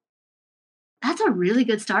that. That's a really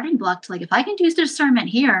good starting block to like, if I can do discernment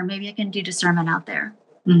here, maybe I can do discernment out there.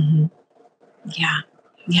 Yeah.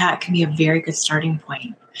 Yeah. It can be a very good starting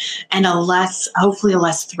point and hopefully a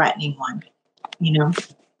less threatening one,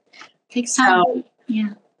 Takes time. So,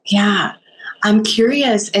 yeah. I'm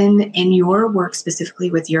curious in your work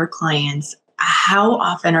specifically with your clients, how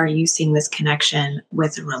often are you seeing this connection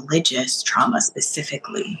with religious trauma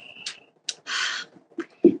specifically?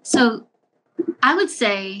 So I would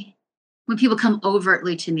say when people come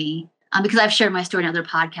overtly to me, because I've shared my story in other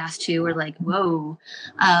podcasts too, we're like, whoa,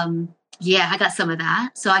 I got some of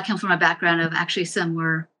that. So I come from a background of actually some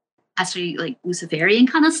were actually like Luciferian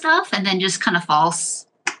kind of stuff and then just kind of false,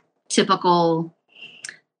 typical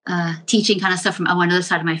teaching kind of stuff from one other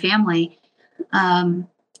side of my family.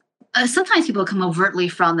 Sometimes people come overtly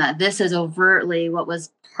from that. This is overtly what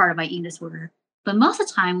was part of my eating disorder. But most of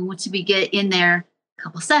the time, once we get in there, a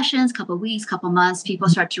couple sessions, couple weeks, couple months, people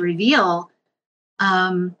start to reveal,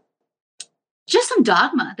 just some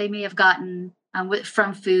dogma they may have gotten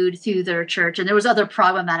from food through their church. And there was other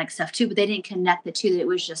problematic stuff too, but they didn't connect the two. That it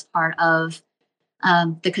was just part of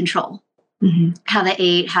the control, how they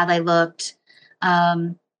ate, how they looked,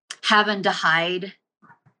 having to hide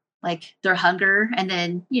like their hunger, and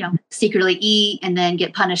then, secretly eat and then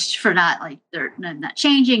get punished for not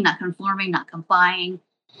changing, not conforming, not complying.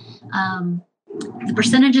 The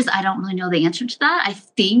percentages, I don't really know the answer to that. I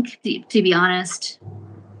think, to be honest,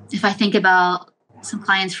 if I think about some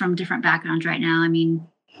clients from different backgrounds right now, I mean,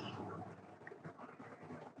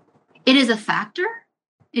 it is a factor.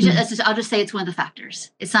 I'll just say it's one of the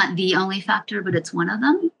factors. It's not the only factor, but it's one of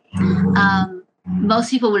them. Most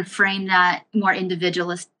people would frame that more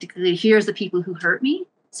individualistically. Here's the people who hurt me,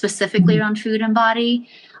 specifically around food and body,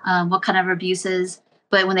 what kind of abuses.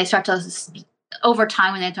 But when they start to, over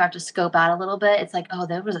time, when they start to scope out a little bit, it's like, oh,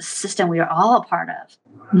 there was a system we were all a part of.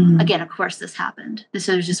 Again, of course, this happened. This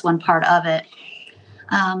was just one part of it.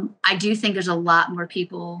 I do think there's a lot more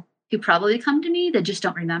people who probably come to me that just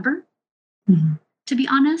don't remember, to be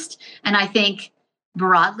honest. And I think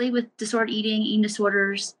broadly with disordered eating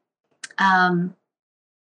disorders,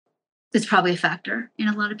 it's probably a factor in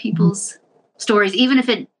a lot of people's stories, even if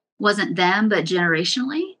it wasn't them, but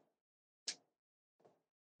generationally.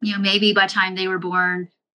 Maybe by the time they were born,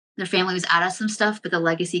 their family was out of some stuff, but the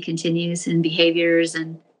legacy continues in behaviors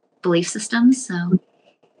and belief systems. So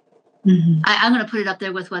I'm going to put it up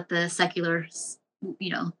there with what the secular,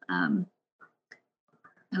 I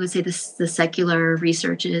would say the secular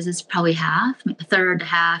research is probably half, a third to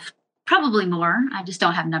half, probably more. I just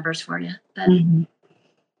don't have numbers for you. But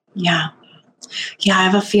Yeah, I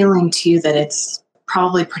have a feeling too that it's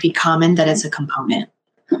probably pretty common that it's a component.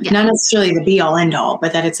 Yeah. Not necessarily the be all end all,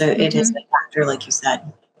 but that it is a factor, like you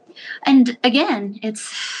said. And again,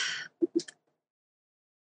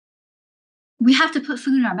 we have to put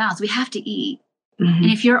food in our mouths. We have to eat. And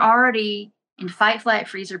if you're already in fight, flight,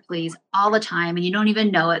 freeze, or please all the time, and you don't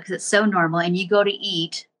even know it because it's so normal, and you go to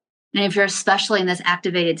eat, and if you're especially in this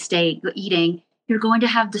activated state, eating, you're going to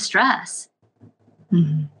have distress,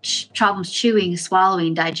 problems chewing,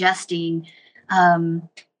 swallowing, digesting,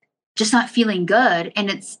 just not feeling good. And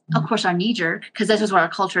it's, of course, our knee jerk, because this is what our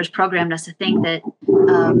culture has programmed us to think, that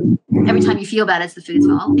every time you feel bad, it's the food's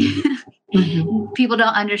fault. People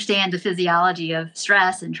don't understand the physiology of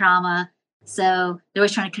stress and trauma. So they're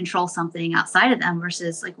always trying to control something outside of them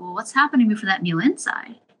versus like, well, what's happening for that meal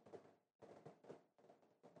inside?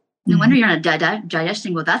 No wonder you're not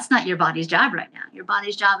digesting. Well, that's not your body's job right now. Your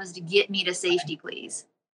body's job is to get me to safety, please.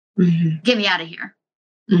 Get me out of here.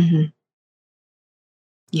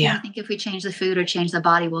 Yeah. I think if we change the food or change the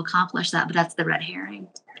body, we'll accomplish that. But that's the red herring.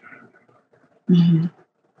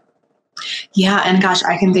 Yeah. And gosh,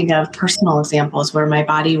 I can think of personal examples where my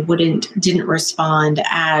body didn't respond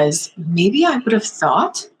as maybe I would have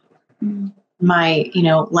thought. My,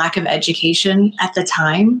 lack of education at the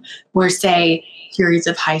time, where say periods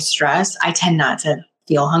of high stress, I tend not to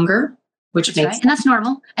feel hunger, which makes sense. And that's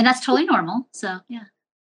normal. And that's totally normal. So, yeah.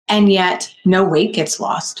 And yet no weight gets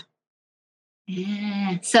lost.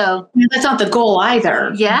 Yeah. So that's not the goal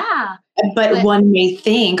either. Yeah. But one may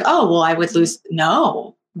think, oh, well, I would lose.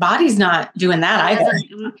 No, body's not doing that either.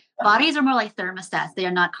 Bodies are more like thermostats. They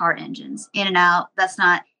are not car engines. In and out. That's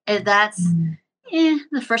the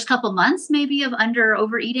first couple months maybe of under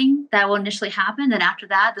overeating that will initially happen. Then after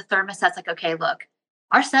that, the thermostat's like, okay, look,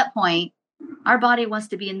 our set point, our body wants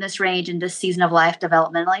to be in this range in this season of life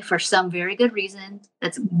developmentally for some very good reason.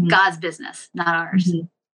 That's God's business, not ours.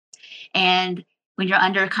 And when you're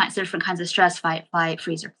under different kinds of stress, fight, flight,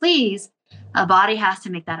 freeze, or please, a body has to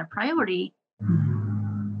make that a priority.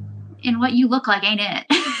 And what you look like ain't it.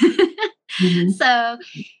 So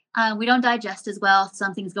we don't digest as well.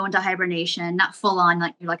 Some things go into hibernation, not full on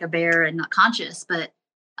like you're like a bear and not conscious, but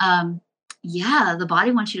the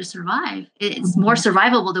body wants you to survive. It's more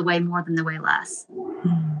survivable to weigh more than to weigh less.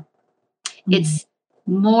 It's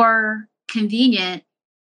more convenient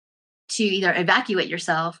to either evacuate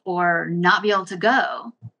yourself or not be able to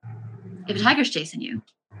go if a tiger's chasing you.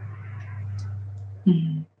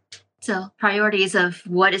 So priorities of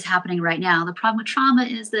what is happening right now. The problem with trauma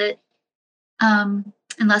is that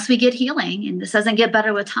unless we get healing, and this doesn't get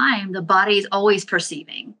better with time, the body is always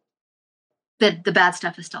perceiving that the bad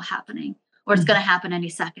stuff is still happening, or it's going to happen any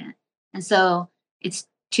second. And so it's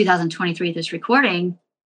 2023, this recording,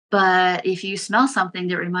 but if you smell something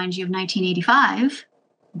that reminds you of 1985,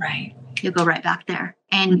 right, you'll go right back there,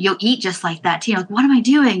 and you'll eat just like that too. Like, what am I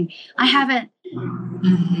doing? I haven't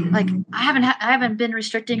been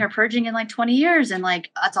restricting or purging in like 20 years. And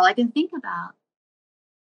like, that's all I can think about.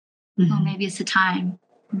 Well, maybe it's the time.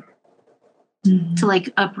 to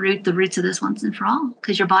like uproot the roots of this once and for all,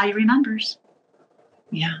 because your body remembers.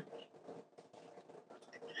 Yeah.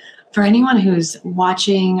 For anyone who's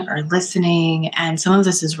watching or listening and some of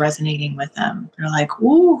this is resonating with them, they're like,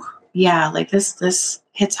 ooh, yeah, like this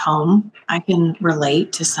hits home. I can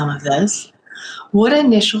relate to some of this. What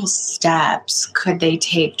initial steps could they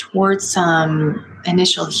take towards some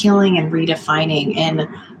initial healing and redefining in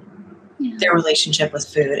their relationship with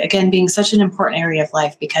food? Again, being such an important area of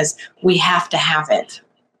life because we have to have it.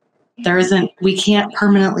 We can't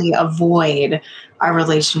permanently avoid our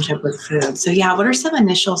relationship with food. So yeah, what are some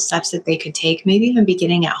initial steps that they could take, maybe even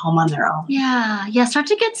beginning at home on their own? Yeah. Start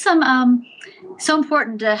to get some, so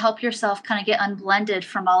important to help yourself kind of get unblended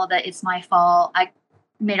from all of that. It's my fault. I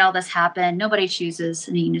made all this happen. Nobody chooses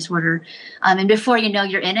an eating disorder. And before you know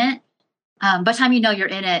you're in it, by the time you know you're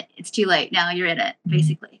in it, it's too late. Now you're in it,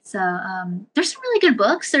 basically. So there's some really good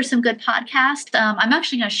books. There's some good podcasts. I'm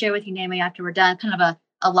actually going to share with you, Naomi, after we're done, kind of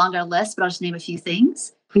a longer list, but I'll just name a few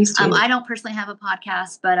things. Please do. I don't personally have a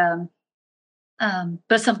podcast, but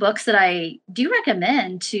some books that I do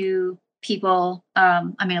recommend to people.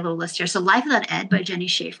 I made a little list here. So Life Without Ed by Jenny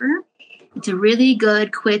Schaefer. It's a really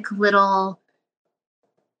good, quick little,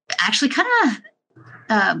 actually kind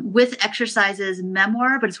of with exercises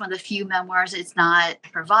memoir, but it's one of the few memoirs. It's not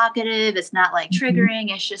provocative. It's not like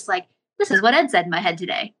triggering. It's just like, this is what Ed said in my head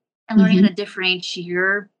today. And learning how to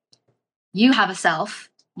differentiate you have a self,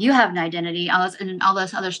 you have an identity, and all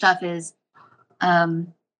this other stuff is, it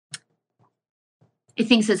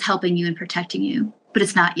thinks it's helping you and protecting you, but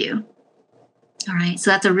it's not you. All right. So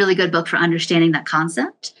that's a really good book for understanding that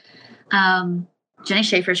concept. Jenny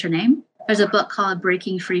Schaefer is her name. There's a book called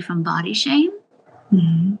Breaking Free from Body Shame.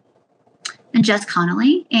 And Jess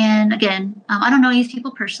Connolly. And again, I don't know these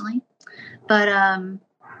people personally, but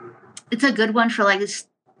it's a good one for like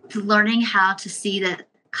learning how to see that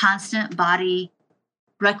constant body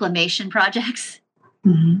reclamation projects.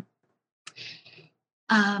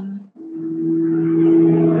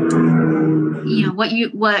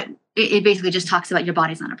 It basically just talks about your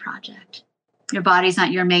body's not a project. Your body's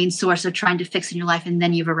not your main source of trying to fix in your life, and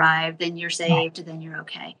then you've arrived, then you're saved, and then you're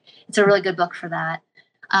okay. It's a really good book for that.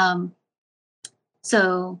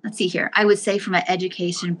 So let's see here. I would say from an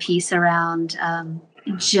education piece around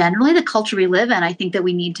generally the culture we live in, I think that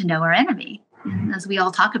we need to know our enemy, as we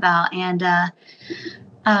all talk about. And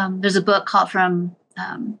there's a book called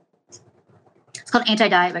it's called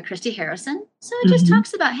Anti-Diet by Christy Harrison. So it just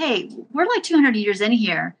talks about, hey, we're like 200 years in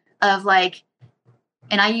here of like,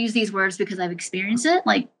 and I use these words because I've experienced it,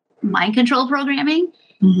 like mind control programming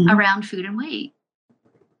around food and weight.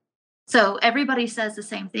 So everybody says the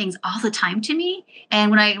same things all the time to me.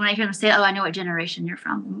 And when I hear them say, oh, I know what generation you're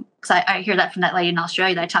from. Because I hear that from that lady in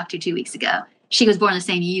Australia that I talked to 2 weeks ago. She was born the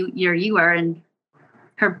same year you were, and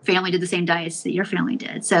her family did the same diets that your family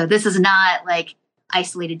did. So this is not like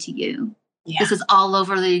isolated to you. Yeah. This is all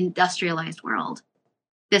over the industrialized world.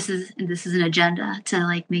 This is an agenda to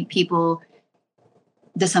like make people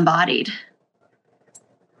disembodied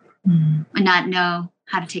and not know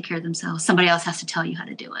how to take care of themselves. Somebody else has to tell you how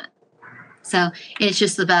to do it. So it's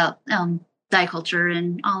just about diet culture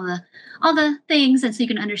and all the things, and so you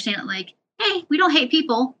can understand that, like, hey, we don't hate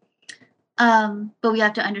people, but we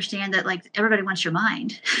have to understand that like everybody wants your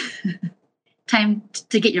mind. Time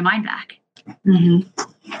to get your mind back.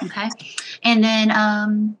 Okay, and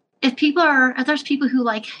then if there's people who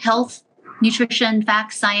like health, nutrition,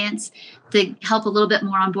 facts, science, to help a little bit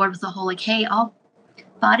more on board with the whole like, hey, all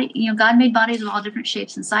body, God made bodies of all different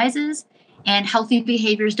shapes and sizes. And healthy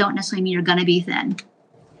behaviors don't necessarily mean you're going to be thin.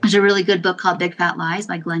 There's a really good book called Big Fat Lies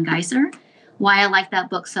by Glenn Geiser. Why I like that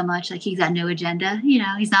book so much, like he's got no agenda.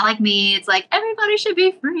 He's not like me. It's like everybody should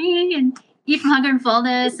be free and eat from hunger and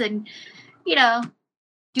fullness and,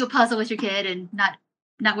 do a puzzle with your kid and not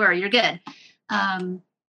worry, you're good.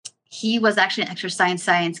 He was actually an exercise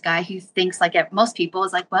science guy who thinks like most people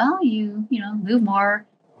is like, well, you move more,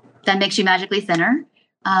 that makes you magically thinner.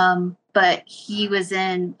 But he was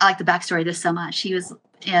I like the backstory of this so much. He was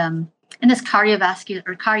in this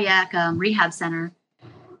cardiac rehab center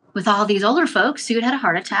with all these older folks who had a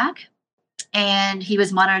heart attack, and he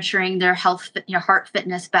was monitoring their health, heart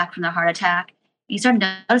fitness back from their heart attack. And he started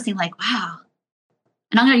noticing like, wow.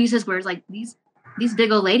 And I'm going to use his words like these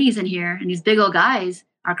big old ladies in here and these big old guys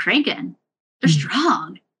are cranking. They're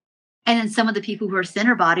strong. And then some of the people who were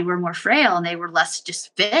thinner body were more frail and they were less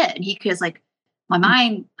just fit. And he was like, my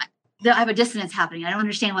mind, I have a dissonance happening. I don't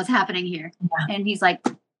understand what's happening here. Yeah. And he's like,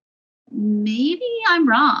 maybe I'm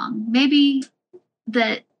wrong. Maybe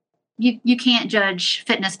that you can't judge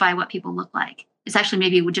fitness by what people look like. It's actually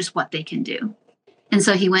maybe just what they can do. And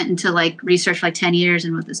so he went into like research for like 10 years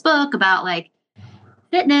and wrote this book about like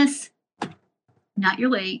fitness, not your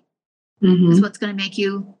weight, is what's going to make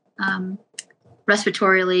you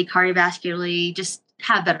respiratorily, cardiovascularly, just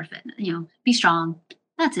have better fitness, be strong.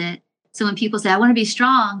 That's it. So when people say, I want to be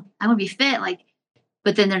strong, I want to be fit, like,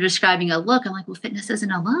 but then they're describing a look, I'm like, well, fitness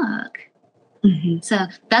isn't a look. So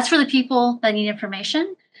that's for the people that need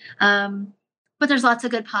information. But there's lots of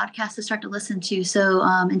good podcasts to start to listen to. So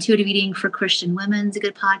Intuitive Eating for Christian Women's a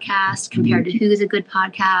good podcast. Compared to Who is a good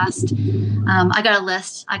podcast. I got a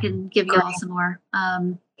list. I can give you all some more.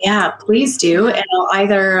 Yeah, please do. And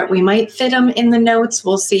we might fit them in the notes.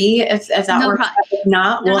 We'll see if that works. If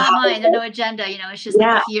not, we'll have mine. There's no agenda. It's just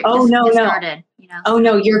get started. Oh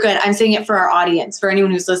no, you're good. I'm saying it for our audience, for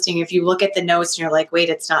anyone who's listening. If you look at the notes and you're like, wait,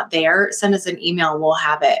 it's not there, send us an email. We'll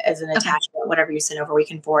have it as an attachment. Whatever you send over, we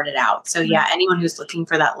can forward it out. So yeah, anyone who's looking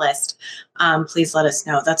for that list, please let us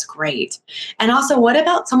know. That's great. And also, what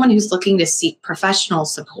about someone who's looking to seek professional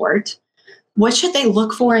support? What should they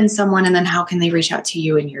look for in someone, and then how can they reach out to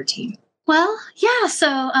you and your team? Well, yeah. So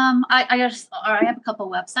I have a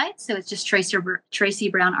couple websites. So it's just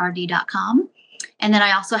tracybrownrd.com. And then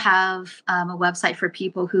I also have a website for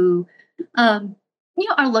people who,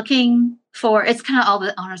 are looking for, it's kind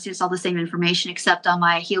of honestly, it's all the same information, except on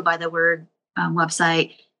my Heal by the Word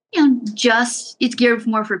website, it's geared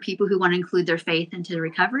more for people who want to include their faith into the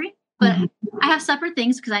recovery. But I have separate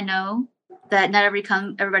things because I know that not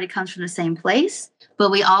everybody comes from the same place,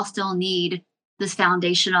 but we all still need this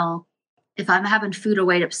foundational, if I'm having food or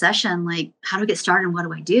weight obsession, like how do I get started and what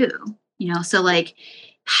do I do? So like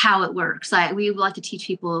how it works. We would like to teach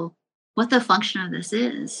people what the function of this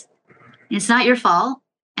is. And it's not your fault.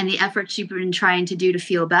 And the efforts you've been trying to do to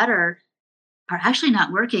feel better are actually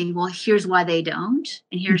not working. Well, here's why they don't.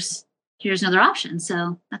 And here's another option.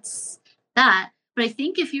 So that's that. But I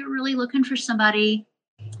think if you're really looking for somebody,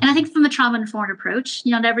 and I think from a trauma-informed approach,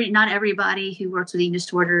 not everybody who works with eating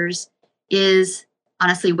disorders is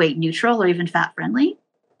honestly weight neutral or even fat friendly.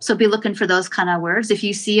 So be looking for those kind of words. If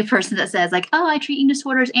you see a person that says like, oh, I treat eating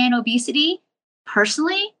disorders and obesity,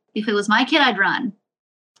 personally, if it was my kid, I'd run.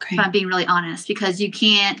 Okay. If I'm being really honest, because you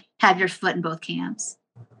can't have your foot in both camps.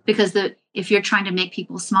 Because if you're trying to make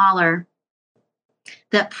people smaller,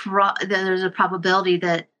 that there's a probability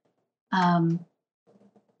that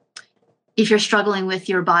if you're struggling with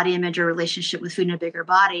your body image or relationship with food in a bigger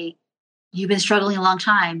body, you've been struggling a long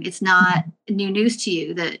time. It's not new news to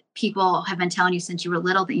you that people have been telling you since you were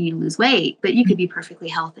little that you need to lose weight, but you could be perfectly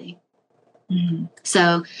healthy.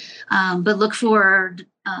 So, but look for,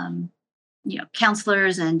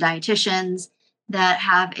 counselors and dietitians that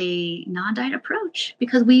have a non-diet approach,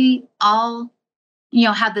 because we all,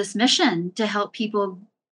 have this mission to help people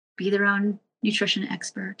be their own nutrition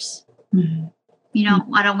experts. We don't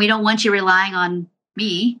want you relying on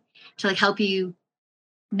me to like help you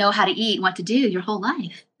know how to eat and what to do your whole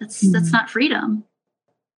life. That's not freedom.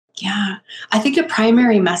 Yeah. I think a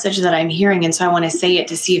primary message that I'm hearing, and so I want to say it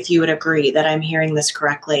to see if you would agree that I'm hearing this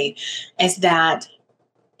correctly, is that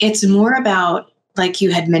it's more about, like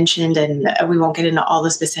you had mentioned, and we won't get into all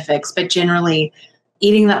the specifics, but generally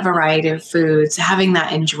eating that variety of foods, having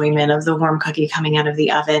that enjoyment of the warm cookie coming out of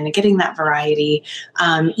the oven, getting that variety,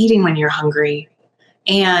 eating when you're hungry,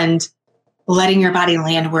 and letting your body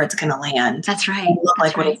land where it's going to land. That's right. Look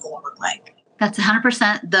like what it's going to look like. That's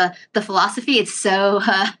 100% the philosophy. It's so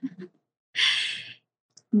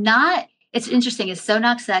it's interesting. It's so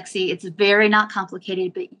not sexy. It's very not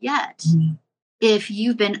complicated, but yet if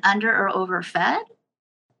you've been under or overfed,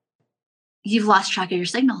 you've lost track of your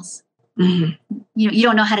signals. You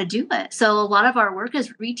don't know how to do it. So a lot of our work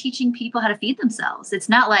is reteaching people how to feed themselves. It's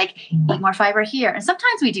not like eat more fiber here. And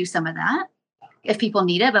sometimes we do some of that if people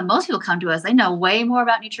need it, but most people come to us, they know way more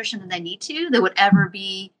about nutrition than they need to, that would ever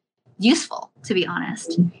be useful, to be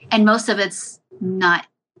honest. And most of it's not,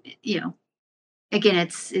 again,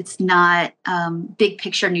 it's not big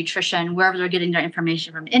picture nutrition, wherever they're getting their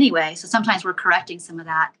information from anyway. So sometimes we're correcting some of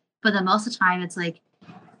that. But then most of the time it's like,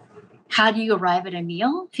 how do you arrive at a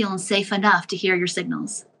meal feeling safe enough to hear your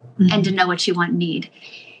signals and to know what you want and need?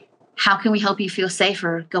 How can we help you feel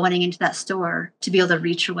safer going into that store to be able to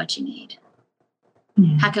reach for what you need?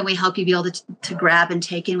 How can we help you be able to grab and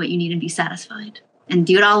take in what you need and be satisfied and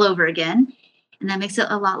do it all over again? And that makes it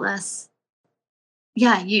a lot less,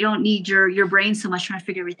 you don't need your brain so much trying to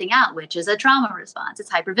figure everything out, which is a trauma response. It's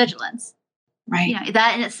hypervigilance. Right.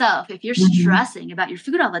 That in itself, if you're stressing about your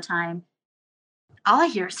food all the time, all I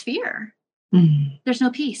hear is fear. There's no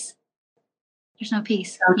peace. There's no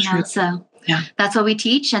peace. So that's what we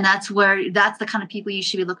teach. And that's the kind of people you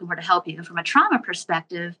should be looking for to help you. And from a trauma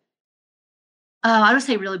perspective, I would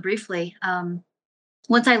say really briefly,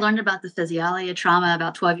 Once I learned about the physiology of trauma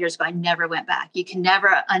about 12 years ago, I never went back. You can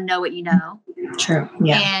never unknow what you know. True.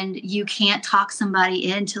 Yeah. And you can't talk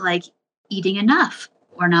somebody into like eating enough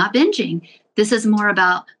or not binging. This is more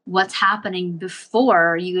about what's happening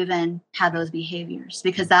before you even have those behaviors,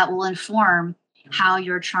 because that will inform how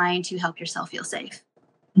you're trying to help yourself feel safe.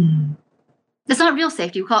 Mm-hmm. It's not real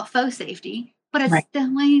safety. We call it faux safety, but it's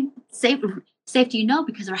definitely safety,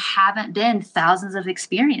 because there haven't been thousands of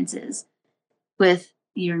experiences with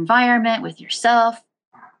your environment, with yourself,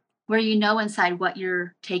 where inside what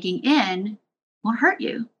you're taking in won't hurt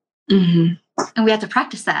you. Mm-hmm. And we have to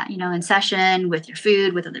practice that, in session, with your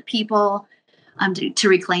food, with other people, to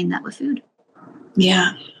reclaim that with food.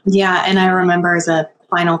 Yeah. Yeah. And I remember, as a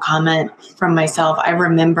final comment from myself, I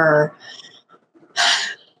remember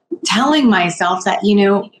telling myself that,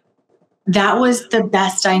 that was the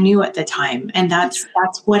best I knew at the time. And that's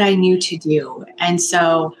what I knew to do. And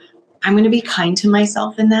so I'm going to be kind to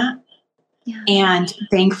myself in that. Yeah. And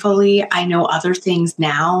thankfully, I know other things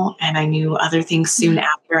now, and I knew other things soon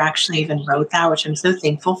after I actually even wrote that, which I'm so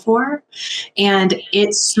thankful for. And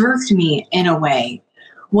it served me in a way.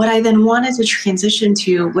 What I then wanted to transition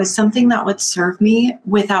to was something that would serve me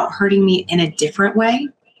without hurting me in a different way.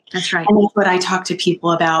 That's right. And that's what I talk to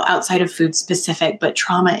people about outside of food specific, but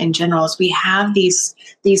trauma in general, is we have these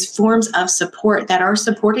forms of support that are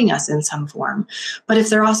supporting us in some form. But if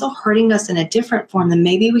they're also hurting us in a different form, then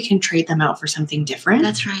maybe we can trade them out for something different.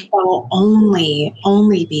 That's right. That will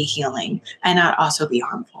only be healing and not also be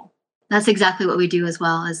harmful. That's exactly what we do as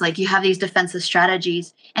well. Is like, you have these defensive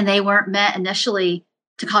strategies, and they weren't meant initially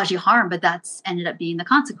to cause you harm, but that's ended up being the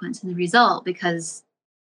consequence and the result, because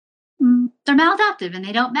they're maladaptive and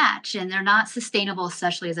they don't match, and they're not sustainable,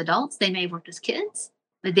 especially as adults. They may have worked as kids,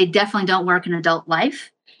 but they definitely don't work in adult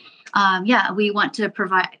life. We want to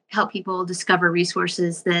help people discover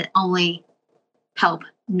resources that only help,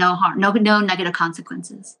 no harm, no negative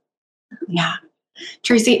consequences. Yeah.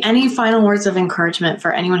 Tracy, any final words of encouragement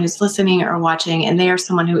for anyone who's listening or watching, and they are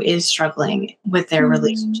someone who is struggling with their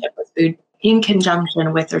relationship with food in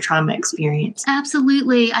conjunction with their trauma experience?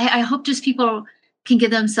 Absolutely. I hope just people can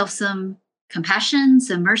give themselves some compassion,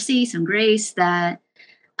 some mercy, some grace that,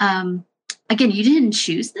 again, you didn't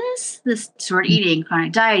choose this sort of eating,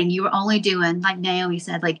 chronic dieting. You were only doing, like Naomi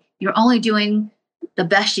said, like, you're only doing the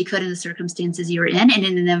best you could in the circumstances you were in and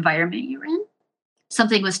in the environment you were in.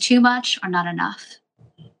 Something was too much or not enough.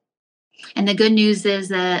 And the good news is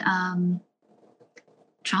that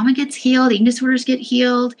trauma gets healed, eating disorders get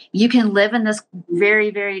healed. You can live in this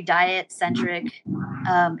very, very diet-centric,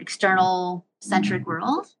 external-centric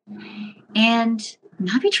world and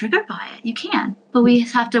not be triggered by it. You can, but we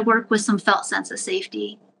have to work with some felt sense of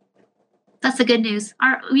safety. That's the good news.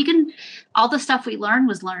 All the stuff we learned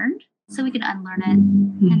was learned, so we can unlearn it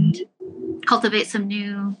and cultivate some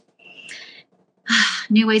new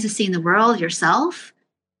ways of seeing the world, yourself.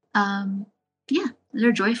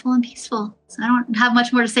 They're joyful and peaceful. So I don't have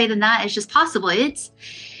much more to say than that. It's just possible. I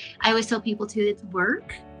always tell people too, it's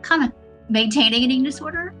work, kind of maintaining an eating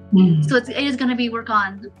disorder. So it is going to be work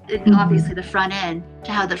on obviously the front end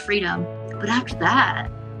to have the freedom. But after that,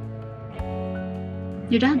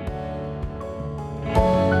 you're done.